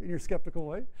Jacob, in your skeptical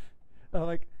way,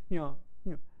 how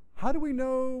do we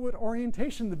know what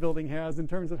orientation the building has in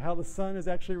terms of how the sun is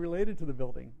actually related to the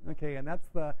building? Okay, and that's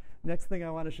the next thing I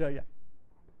want to show you.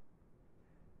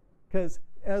 Because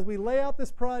as we lay out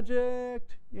this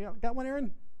project, got one,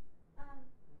 Aaron?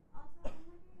 Also, I'm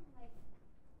wondering,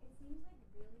 it seems like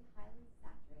really highly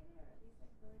saturated, or at least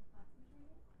really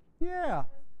concentrated. Yeah.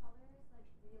 Those colors,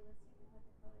 realistically, what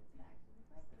the colors would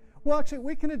actually look like? Well, actually,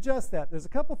 we can adjust that. There's a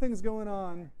couple things going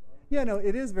on. Yeah, no,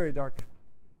 it is very dark.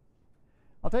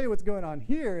 I'll tell you what's going on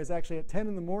here is actually at 10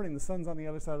 in the morning, the sun's on the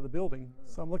other side of the building.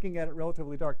 So I'm looking at it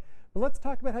relatively dark. But let's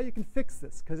talk about how you can fix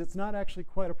this, because it's not actually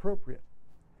quite appropriate.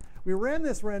 We ran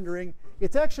this rendering.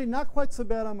 It's actually not quite so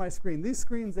bad on my screen. These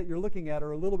screens that you're looking at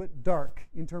are a little bit dark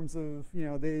in terms of,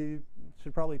 they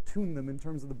should probably tune them in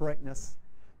terms of the brightness.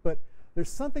 But there's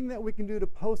something that we can do to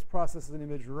post-process an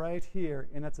image right here,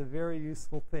 and that's a very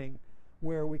useful thing,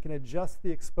 where we can adjust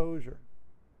the exposure.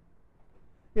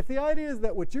 If the idea is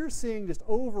that what you're seeing just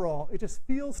overall, it just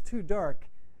feels too dark,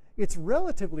 it's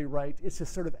relatively right, it's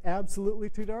just sort of absolutely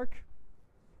too dark.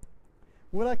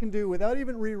 What I can do without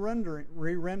even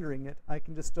re-rendering it, I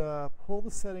can just pull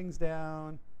the settings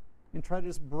down and try to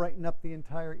just brighten up the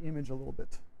entire image a little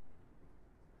bit.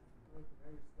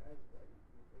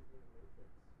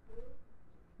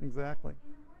 Exactly.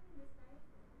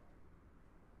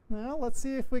 Now, let's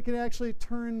see if we can actually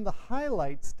turn the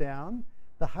highlights down,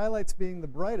 the highlights being the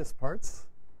brightest parts.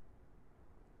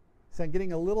 So I'm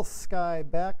getting a little sky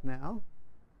back now.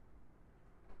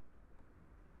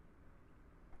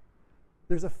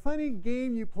 There's a funny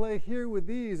game you play here with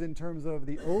these in terms of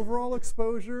the overall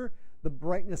exposure, the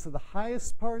brightness of the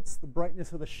highest parts, the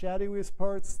brightness of the shadowiest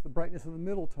parts, the brightness of the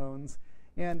middle tones.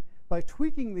 And by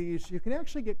tweaking these, you can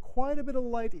actually get quite a bit of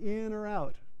light in or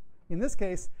out. In this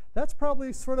case, that's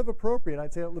probably sort of appropriate.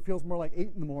 I'd say it feels more like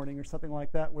 8 in the morning or something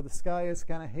like that, where the sky is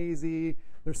kind of hazy.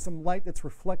 There's some light that's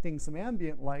reflecting some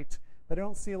ambient light, but I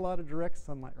don't see a lot of direct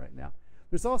sunlight right now.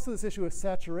 There's also this issue of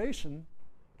saturation.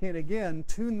 And again,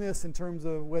 tune this in terms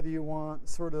of whether you want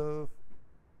sort of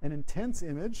an intense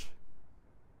image.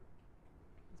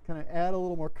 Just kind of add a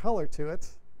little more color to it.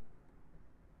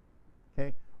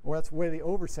 Okay, or that's way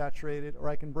oversaturated, or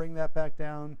I can bring that back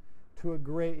down to a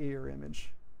grayier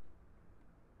image.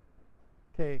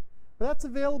 Okay, but that's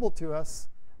available to us.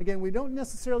 Again, we don't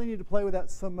necessarily need to play with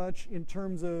that so much in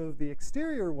terms of the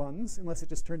exterior ones, unless it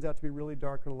just turns out to be really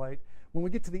dark or light. When we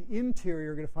get to the interior,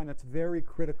 you're going to find that's very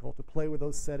critical to play with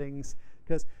those settings,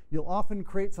 because you'll often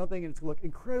create something and it's going to look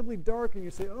incredibly dark, and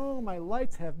you say, oh, my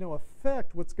lights have no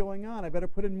effect. What's going on? I better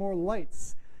put in more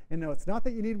lights. And no, it's not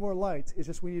that you need more lights. It's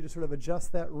just we need to sort of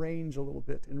adjust that range a little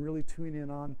bit and really tune in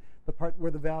on the part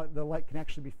where the light can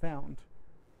actually be found.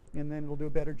 And then we'll do a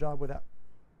better job with that.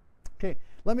 Okay,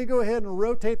 let me go ahead and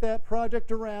rotate that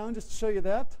project around just to show you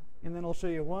that. And then I'll show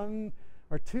you one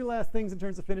or two last things in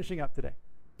terms of finishing up today.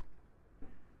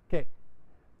 Okay,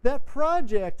 that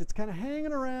project, it's kind of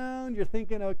hanging around. You're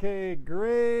thinking, okay,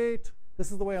 great.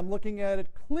 This is the way I'm looking at it.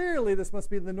 Clearly, this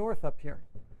must be the north up here.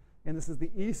 And this is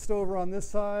the east over on this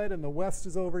side, and the west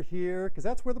is over here, because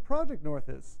that's where the project north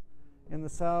is. And the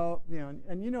south, you know,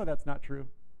 and you know that's not true.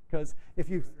 Because if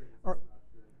you are,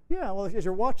 yeah, well, as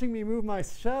you're watching me move my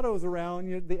shadows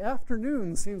around, the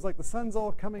afternoon seems like the sun's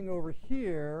all coming over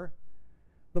here.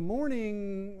 The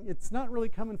morning, it's not really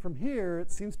coming from here.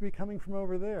 It seems to be coming from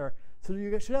over there. So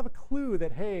you should have a clue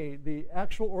that, hey, the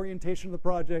actual orientation of the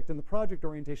project and the project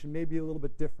orientation may be a little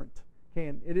bit different. Okay,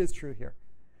 and it is true here.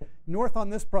 North on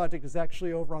this project is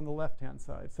actually over on the left-hand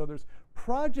side. So there's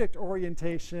project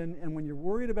orientation, and when you're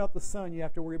worried about the sun, you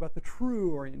have to worry about the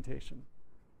true orientation.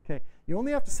 Okay, you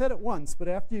only have to set it once, but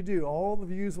after you do, all the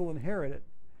views will inherit it.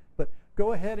 But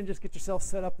go ahead and just get yourself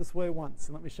set up this way once,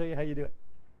 and let me show you how you do it.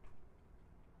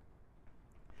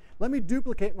 Let me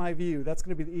duplicate my view. That's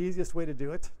going to be the easiest way to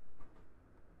do it.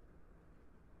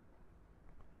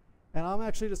 And I'm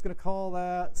actually just going to call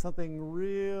that something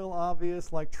real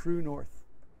obvious like true north.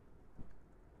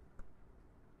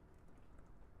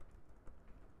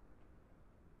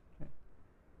 Okay.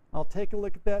 I'll take a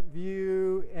look at that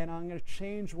view, and I'm going to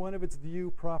change one of its view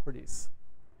properties.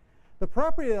 The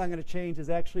property that I'm going to change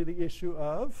is actually the issue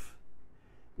of,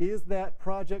 is that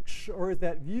project or is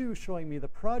that view showing me the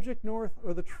project north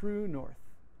or the true north?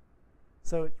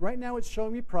 So right now it's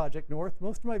showing me project north.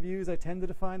 Most of my views I tend to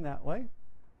define that way.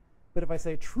 But if I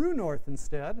say true north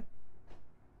instead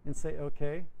and say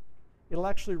OK, it'll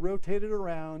actually rotate it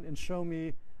around and show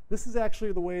me this is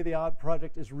actually the way the odd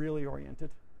project is really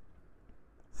oriented.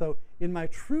 So in my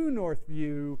true north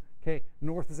view, okay,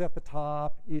 north is at the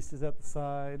top, east is at the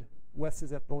side, west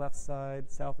is at the left side,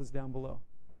 south is down below.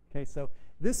 Okay, so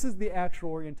this is the actual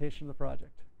orientation of the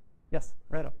project. Yes,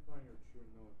 right up.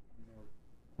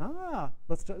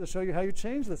 Let's show you how you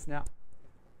change this now.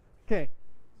 Okay,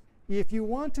 if you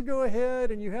want to go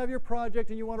ahead and you have your project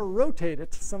and you want to rotate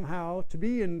it somehow to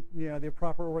be in, the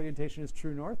proper orientation is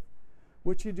true north,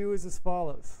 what you do is as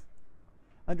follows.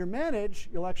 Under Manage,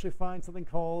 you'll actually find something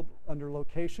called, under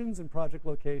Locations and Project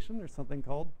Location, there's something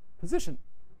called Position.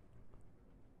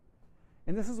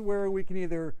 And this is where we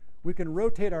can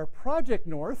rotate our project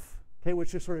north, okay,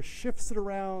 which just sort of shifts it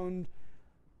around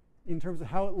in terms of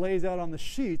how it lays out on the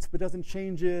sheets, but doesn't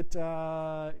change it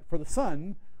for the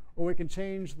sun. Or we can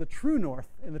change the true north,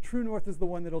 and the true north is the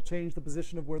one that'll change the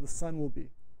position of where the sun will be.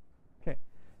 Okay,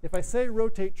 if I say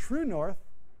rotate true north,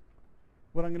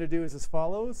 what I'm going to do is as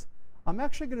follows. I'm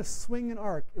actually going to swing an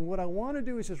arc, and what I want to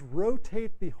do is just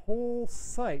rotate the whole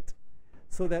site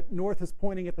so that north is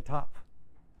pointing at the top.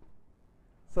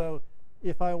 So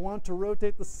if I want to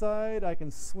rotate the side, I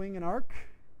can swing an arc.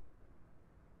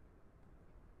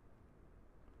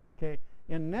 Okay,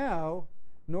 and now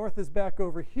north is back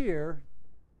over here.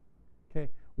 Okay,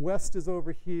 west is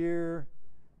over here,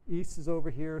 east is over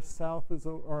here, south is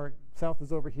over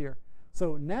here.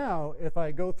 So now if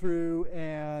I go through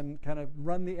and kind of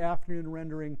run the afternoon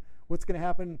rendering, what's going to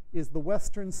happen is the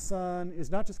western sun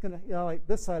is not just going to highlight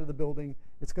this side of the building,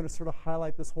 it's going to sort of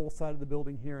highlight this whole side of the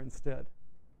building here instead.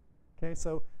 Okay,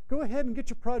 so go ahead and get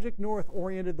your project north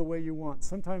oriented the way you want.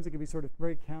 Sometimes it can be sort of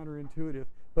very counterintuitive,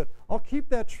 but I'll keep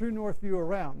that true north view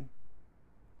around.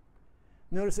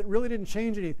 Notice it really didn't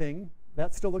change anything.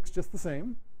 That still looks just the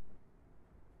same.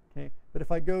 Okay, but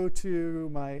if I go to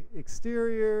my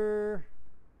exterior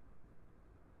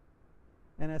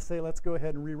and I say, let's go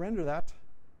ahead and re-render that.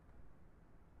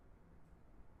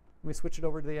 Let me switch it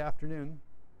over to the afternoon.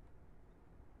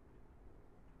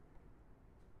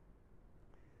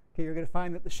 Okay, you're going to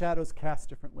find that the shadows cast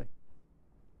differently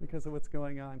because of what's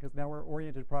going on, because now we're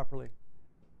oriented properly.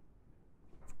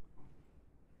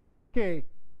 Okay,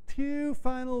 two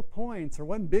final points, or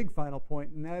one big final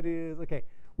point, and that is, okay,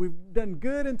 we've done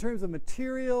good in terms of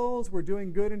materials. We're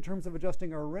doing good in terms of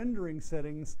adjusting our rendering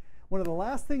settings. One of the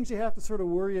last things you have to sort of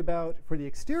worry about for the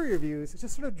exterior views is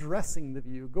just sort of dressing the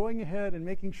view, going ahead and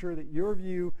making sure that your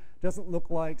view doesn't look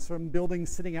like some building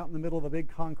sitting out in the middle of a big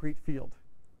concrete field.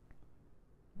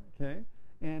 Okay,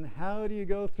 and how do you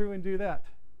go through and do that?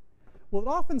 Well, it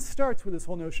often starts with this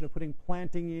whole notion of putting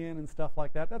planting in and stuff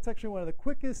like that. That's actually one of the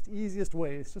quickest, easiest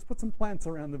ways. Just put some plants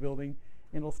around the building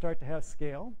and it'll start to have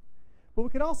scale. But we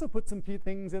could also put some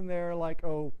things in there like,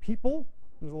 oh, people.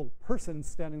 There's a little person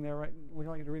standing there, right,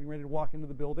 ready to walk into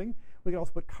the building. We can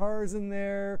also put cars in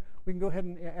there. We can go ahead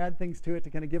and add things to it to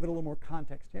kind of give it a little more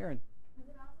context. Aaron? Is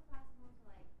it also possible to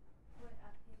like put a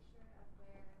picture of where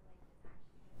like it's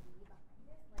actually going to be behind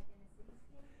it, like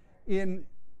in a cityscape?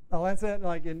 I'll answer that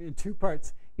like in two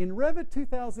parts. In Revit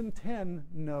 2010,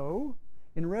 no.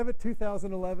 In Revit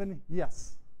 2011,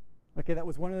 yes. Okay, that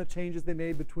was one of the changes they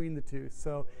made between the two.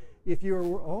 So if you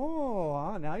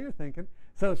were, now you're thinking.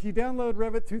 So if you download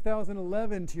Revit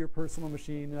 2011 to your personal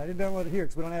machine, and I didn't download it here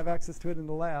because we don't have access to it in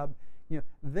the lab,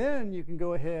 then you can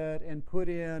go ahead and put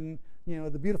in,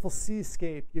 the beautiful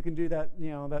seascape. You can do that,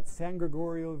 that San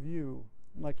Gregorio view,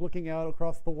 like looking out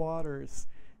across the waters.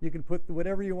 You can put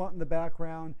whatever you want in the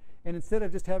background, and instead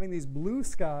of just having these blue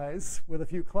skies with a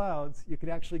few clouds, you can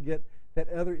actually get that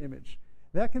other image.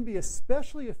 That can be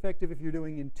especially effective if you're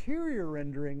doing interior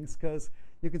renderings, because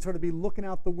you can sort of be looking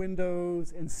out the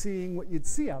windows and seeing what you'd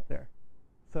see out there.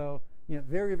 So,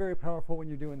 very, very powerful when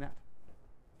you're doing that.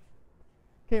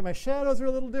 Okay, my shadows are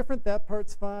a little different. That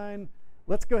part's fine.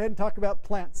 Let's go ahead and talk about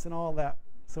plants and all that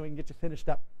so we can get you finished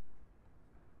up.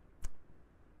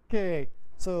 Okay,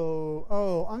 so,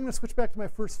 I'm going to switch back to my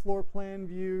first floor plan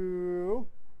view.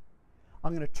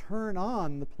 I'm going to turn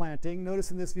on the planting.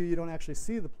 Notice in this view you don't actually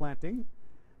see the planting.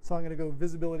 So I'm going to go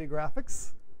Visibility Graphics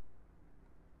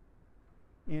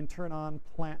and turn on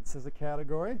Plants as a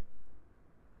category.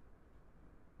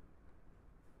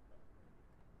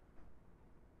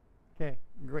 Okay,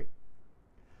 great.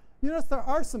 You notice there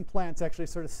are some plants actually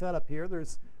sort of set up here.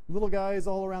 There's little guys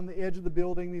all around the edge of the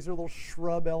building. These are little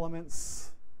shrub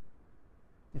elements.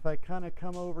 If I kind of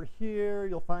come over here,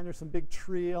 you'll find there's some big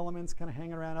tree elements kind of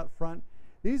hanging around up front.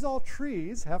 These all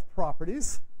trees have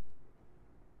properties.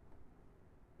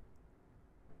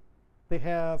 They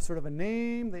have sort of a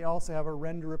name. They also have a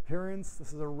render appearance.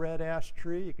 This is a red ash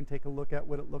tree. You can take a look at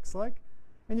what it looks like.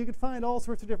 And you can find all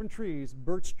sorts of different trees.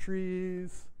 Birch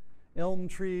trees, elm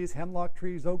trees, hemlock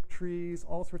trees, oak trees,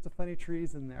 all sorts of funny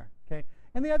trees in there. Okay?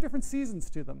 And they have different seasons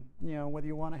to them. Whether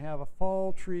you want to have a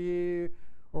fall tree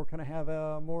or kind of have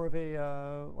more of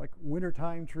a like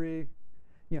wintertime tree.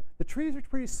 The trees are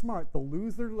pretty smart. They'll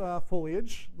lose their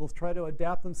foliage. They'll try to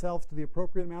adapt themselves to the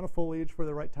appropriate amount of foliage for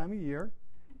the right time of year.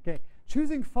 Okay,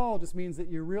 choosing fall just means that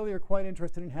you really are quite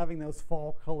interested in having those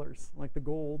fall colors, like the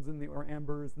golds and or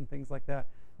ambers and things like that,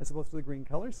 as opposed to the green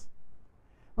colors.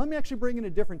 Let me actually bring in a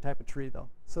different type of tree, though,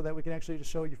 so that we can actually just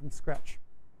show you from scratch.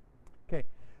 Okay,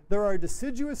 there are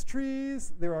deciduous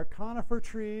trees, there are conifer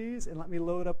trees, and let me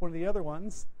load up one of the other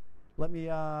ones. Let me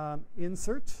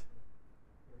insert,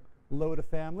 load a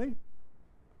family,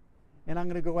 and I'm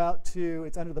going to go out to,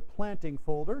 it's under the planting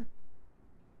folder.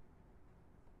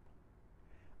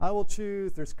 I will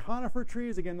choose, there's conifer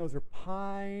trees. Again, those are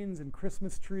pines and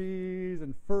Christmas trees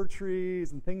and fir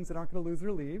trees and things that aren't going to lose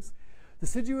their leaves.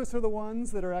 Deciduous are the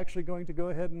ones that are actually going to go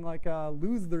ahead and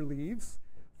lose their leaves.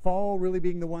 Fall really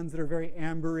being the ones that are very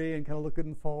ambery and kind of look good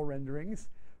in fall renderings.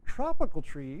 Tropical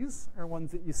trees are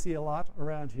ones that you see a lot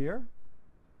around here.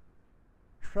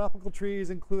 Tropical trees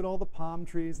include all the palm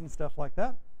trees and stuff like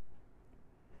that.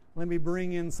 Let me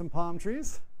bring in some palm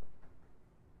trees.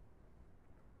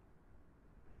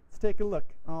 Let's take a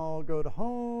look. I'll go to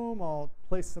Home. I'll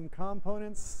place some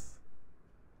components.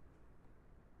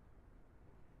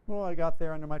 What do I got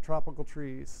there under my tropical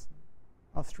trees?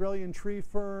 Australian tree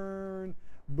fern,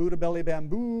 Buddha belly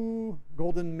bamboo,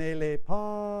 golden Malay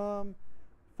palm,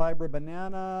 fiber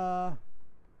banana,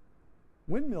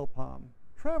 windmill palm,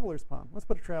 traveler's palm. Let's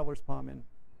put a traveler's palm in.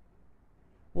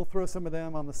 We'll throw some of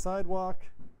them on the sidewalk.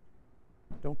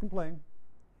 Don't complain.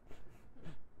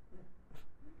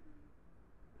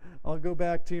 I'll go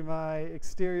back to my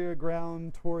exterior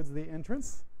ground towards the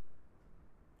entrance.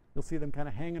 You'll see them kind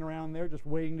of hanging around there, just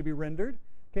waiting to be rendered.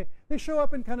 Okay, they show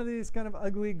up in kind of these kind of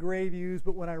ugly gray views,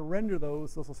 but when I render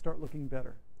those will start looking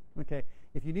better. Okay,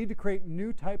 if you need to create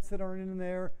new types that aren't in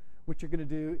there, what you're going to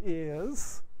do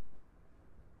is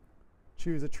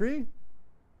choose a tree.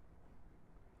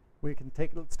 We can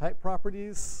take its type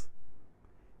properties.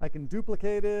 I can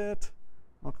duplicate it.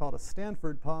 I'll call it a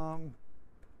Stanford palm.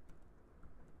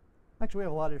 Actually, we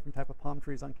have a lot of different type of palm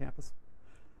trees on campus.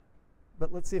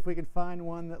 But let's see if we can find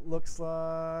one that looks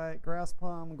like grass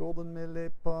palm, golden melee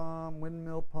palm,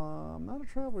 windmill palm, not a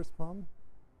traveler's palm.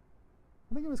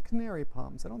 I think it was canary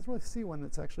palms. I don't really see one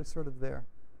that's actually sort of there.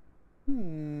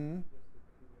 Do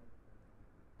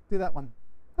that one.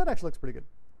 That actually looks pretty good.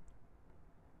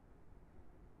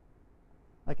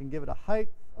 I can give it a height.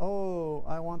 Oh,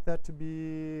 I want that to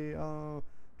be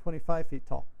 25 feet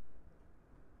tall.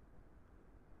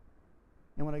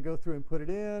 And when I go through and put it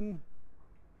in,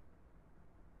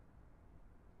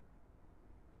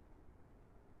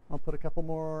 I'll put a couple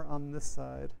more on this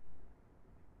side.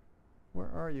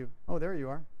 Where are you? Oh, there you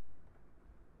are.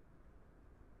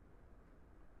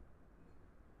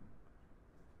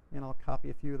 And I'll copy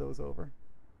a few of those over.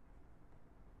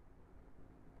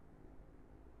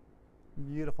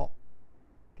 Beautiful.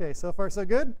 Okay, so far so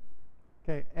good.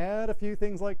 Okay, add a few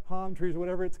things like palm trees or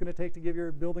whatever it's going to take to give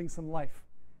your building some life.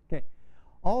 Okay.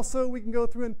 Also, we can go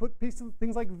through and put pieces of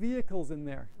things like vehicles in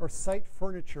there, or site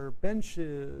furniture,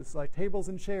 benches, like tables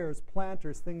and chairs,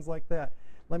 planters, things like that.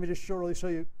 Let me just really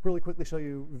quickly show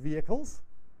you vehicles.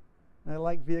 I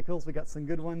like vehicles. We got some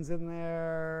good ones in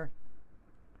there.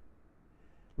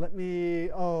 Let me,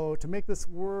 to make this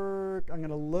work, I'm going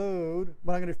to load.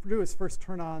 What I'm going to do is first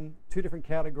turn on two different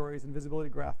categories in visibility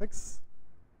graphics.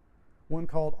 One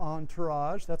called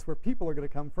entourage. That's where people are going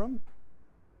to come from.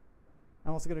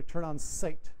 I'm also going to turn on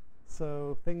site.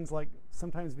 So things like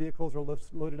sometimes vehicles are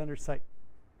loaded under site,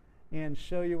 and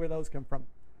show you where those come from.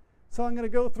 So I'm going to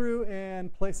go through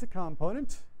and place a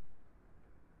component.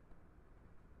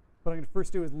 What I'm going to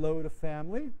first do is load a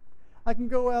family. I can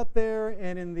go out there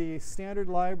and in the standard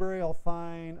library I'll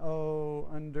find,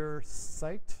 under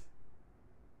site.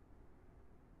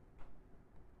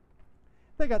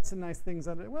 They got some nice things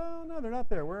under it. Well, no, they're not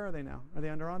there. Where are they now? Are they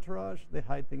under entourage? They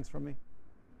hide things from me.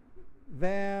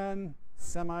 Van,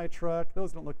 semi-truck,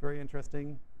 those don't look very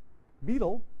interesting.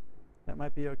 Beetle, that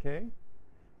might be okay.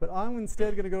 But I'm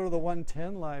instead going to go to the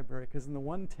 110 library, because in the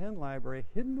 110 library,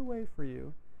 hidden away for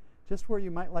you, just where you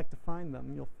might like to find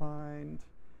them, you'll find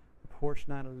the Porsche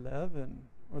 911,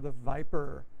 or the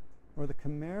Viper, or the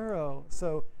Camaro.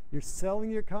 So you're selling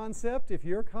your concept. If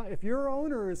your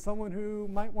owner is someone who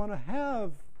might want to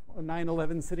have a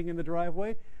 911 sitting in the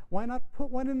driveway, why not put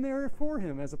one in there for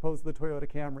him as opposed to the Toyota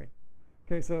Camry?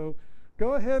 Okay, so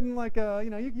go ahead and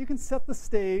you can set the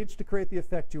stage to create the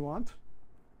effect you want.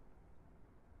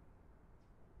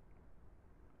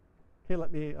 Okay,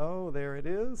 there it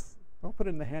is. I'll put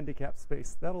it in the handicap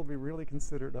space. That'll be really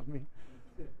considerate of me.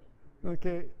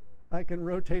 Okay, I can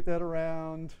rotate that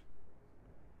around,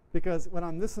 because when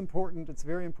I'm this important, it's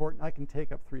very important, I can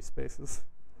take up 3 spaces.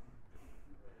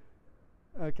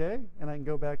 Okay, and I can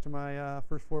go back to my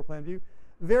first floor plan view.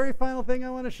 Very final thing I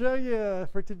want to show you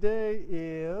for today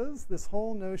is this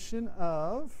whole notion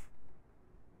of,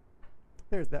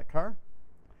 there's that car,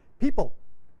 people.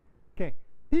 Okay,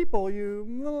 people,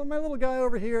 my little guy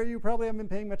over here, you probably haven't been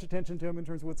paying much attention to him in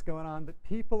terms of what's going on, but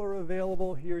people are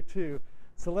available here too.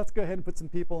 So let's go ahead and put some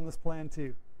people in this plan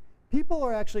too. People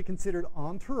are actually considered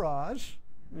entourage.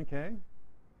 Okay,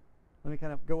 let me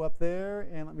kind of go up there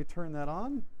and let me turn that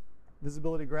on.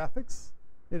 Visibility graphics,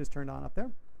 it is turned on up there.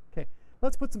 Okay,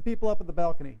 let's put some people up at the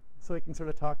balcony so we can sort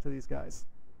of talk to these guys.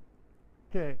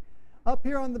 Okay, up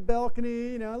here on the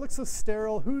balcony, it looks so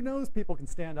sterile. Who knows people can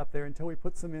stand up there until we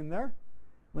put some in there.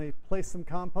 Let me place some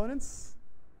components.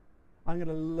 I'm going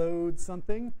to load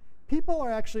something. People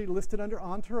are actually listed under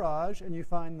entourage, and you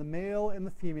find the male and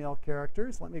the female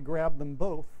characters. Let me grab them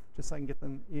both, just so I can get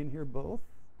them in here both.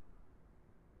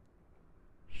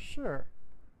 Sure.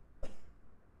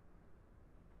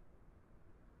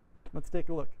 Let's take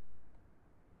a look.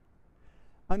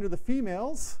 Under the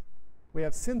females, we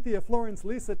have Cynthia, Florence,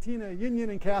 Lisa, Tina, Yin,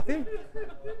 and Kathy.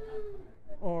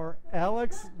 Or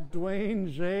Alex,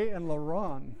 Dwayne, Jay, and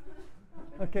LaRon.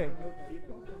 Okay.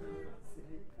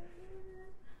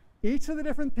 Each of the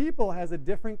different people has a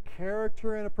different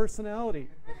character and a personality.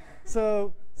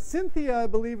 So Cynthia, I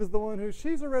believe, is the one who,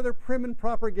 she's a rather prim and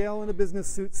proper gal in a business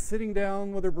suit, sitting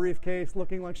down with her briefcase,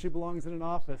 looking like she belongs in an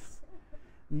office.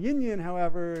 Yin Yin,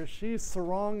 however, she's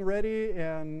sarong ready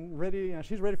and ready.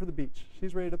 She's ready for the beach.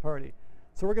 She's ready to party.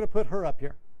 So we're going to put her up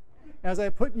here. As I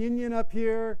put Yin Yin up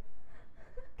here,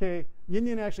 okay, Yin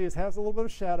Yin actually has a little bit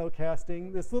of shadow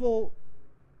casting. This little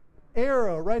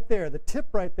arrow right there, the tip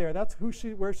right there, that's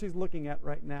where she's looking at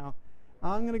right now.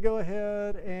 I'm going to go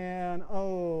ahead and,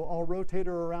 I'll rotate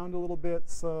her around a little bit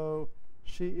so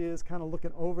she is kind of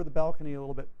looking over the balcony a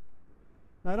little bit.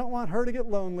 Now, I don't want her to get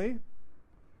lonely,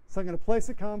 so I'm going to place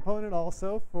a component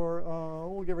also for,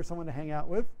 we'll give her someone to hang out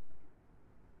with.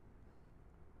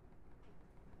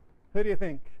 Who do you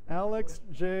think? Alex,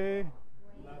 Jay?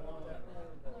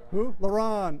 Who?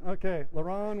 LaRon. Okay,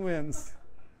 LaRon wins.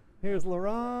 Here's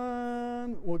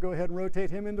LaRon. We'll go ahead and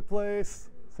rotate him into place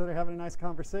so they're having a nice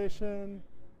conversation.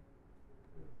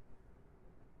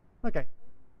 Okay,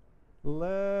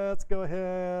 let's go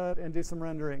ahead and do some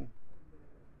rendering.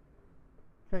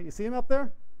 Okay, you see him up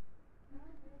there?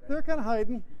 They're kind of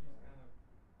hiding.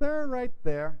 They're right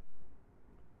there.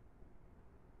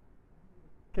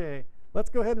 Okay, let's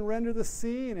go ahead and render the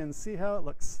scene and see how it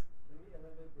looks.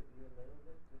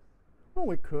 Oh,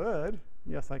 we could.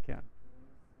 Yes, I can.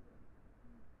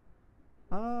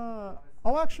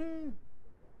 Actually, you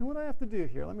know what I have to do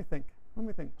here? Let me think.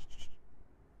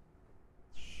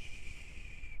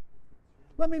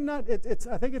 Let me not, I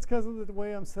think it's because of the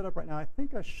way I'm set up right now. I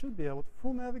think I should be able to.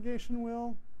 Full navigation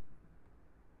wheel.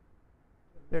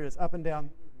 There it is, up and down.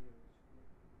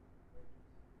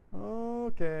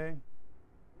 Okay.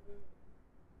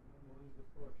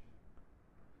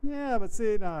 Yeah, but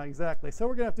see, no, exactly. So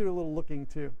we're going to have to do a little looking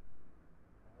too.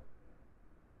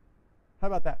 How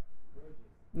about that?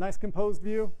 Nice composed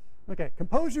view. Okay,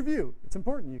 compose your view. It's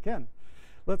important. You can.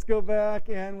 Let's go back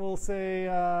and we'll say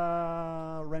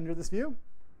render this view.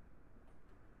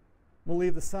 We'll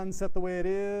leave the sun set the way it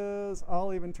is.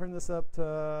 I'll even turn this up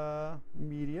to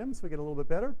medium so we get a little bit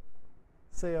better.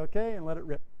 Say OK and let it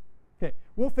rip. Okay,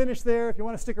 we'll finish there. If you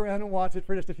want to stick around and watch it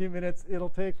for just a few minutes, it'll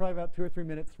take probably about 2 or 3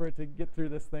 minutes for it to get through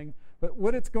this thing. But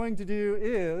what it's going to do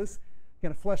is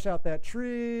going to flesh out that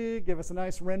tree, give us a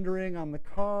nice rendering on the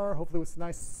car, hopefully with some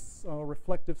nice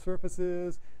reflective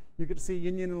surfaces. You get to see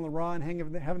Yin Yin and LaRon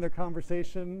having their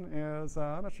conversation as,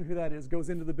 I'm not sure who that is, goes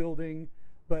into the building.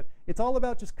 But it's all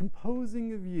about just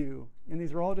composing a view. And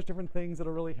these are all just different things that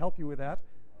will really help you with that.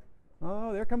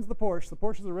 Oh, there comes the Porsche. The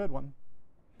Porsche is a red one.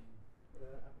 I'm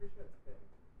pretty sure it's pink.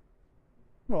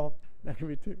 Well, that could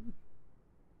be too.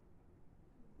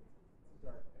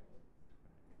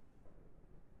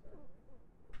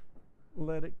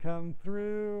 Let it come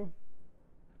through.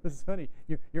 This is funny.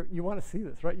 You want to see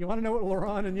this, right? You want to know what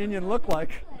LaRon and Yin Yin look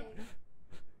like.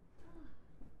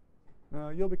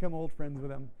 You'll become old friends with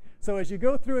them. So as you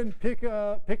go through and pick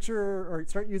a picture or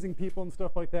start using people and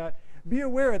stuff like that, be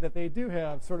aware that they do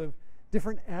have sort of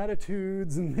different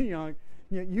attitudes and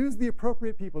use the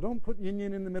appropriate people. Don't put Yin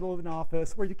Yin in the middle of an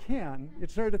office, where you can. It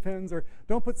sort of depends. Or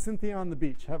don't put Cynthia on the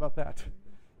beach. How about that?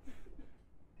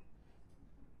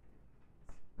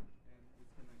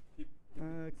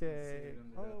 Okay.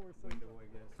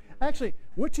 Actually,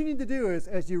 what you need to do is,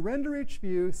 as you render each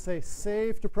view, say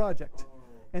Save to Project.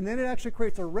 And then it actually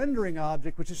creates a rendering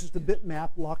object, which is just a bitmap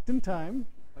locked in time.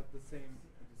 At the same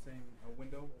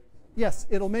window? Yes,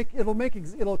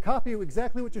 it'll copy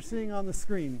exactly what you're seeing on the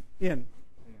screen in.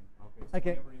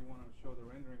 Okay. So whenever you want to show the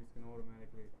rendering, it's going to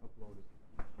automatically upload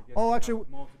it. Oh, actually,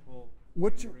 multiple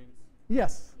renderings.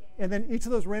 Yes, and then each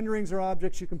of those renderings are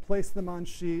objects. You can place them on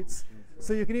sheets.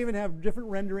 So you can even have different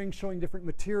renderings showing different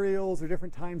materials or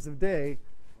different times of day,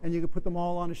 and you can put them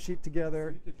all on a sheet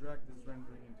together. So you could drag this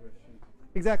rendering into a sheet.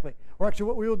 Exactly. Or actually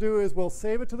what we will do is we'll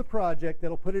save it to the project,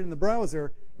 that'll put it in the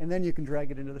browser, and then you can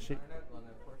drag it into the sheet.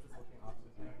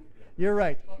 You're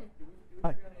right.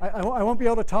 I won't be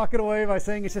able to talk it away by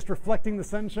saying it's just reflecting the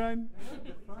sunshine.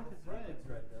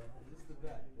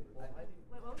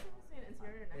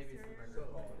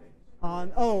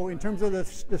 In terms of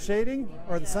the shading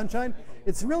or the sunshine,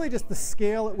 it's really just the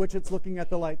scale at which it's looking at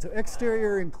the light. So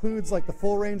exterior includes like the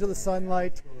full range of the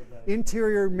sunlight.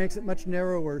 Interior makes it much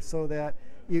narrower so that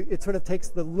it sort of takes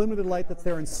the limited light that's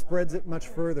there and spreads it much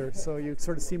further. So you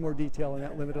sort of see more detail in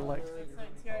that limited light. So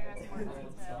interior has more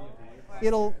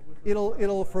detail.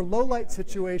 It'll for low light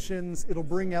situations, it'll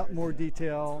bring out more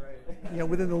detail,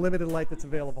 within the limited light that's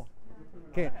available.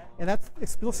 Okay, and that's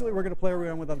explicitly we're going to play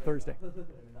around with on Thursday.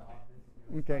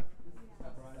 Okay.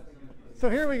 So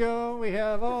here we go. We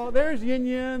have, there's Yin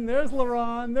Yin, there's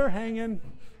LaRon, they're hanging.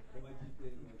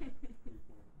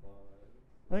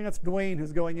 I think that's Dwayne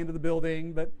who's going into the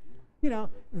building, but you know,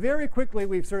 very quickly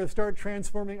we've sort of started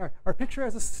transforming. Our picture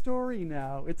has a story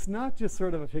now. It's not just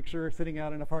sort of a picture sitting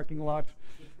out in a parking lot.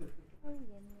 Oh,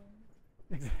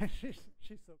 yeah. Exactly.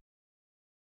 She's so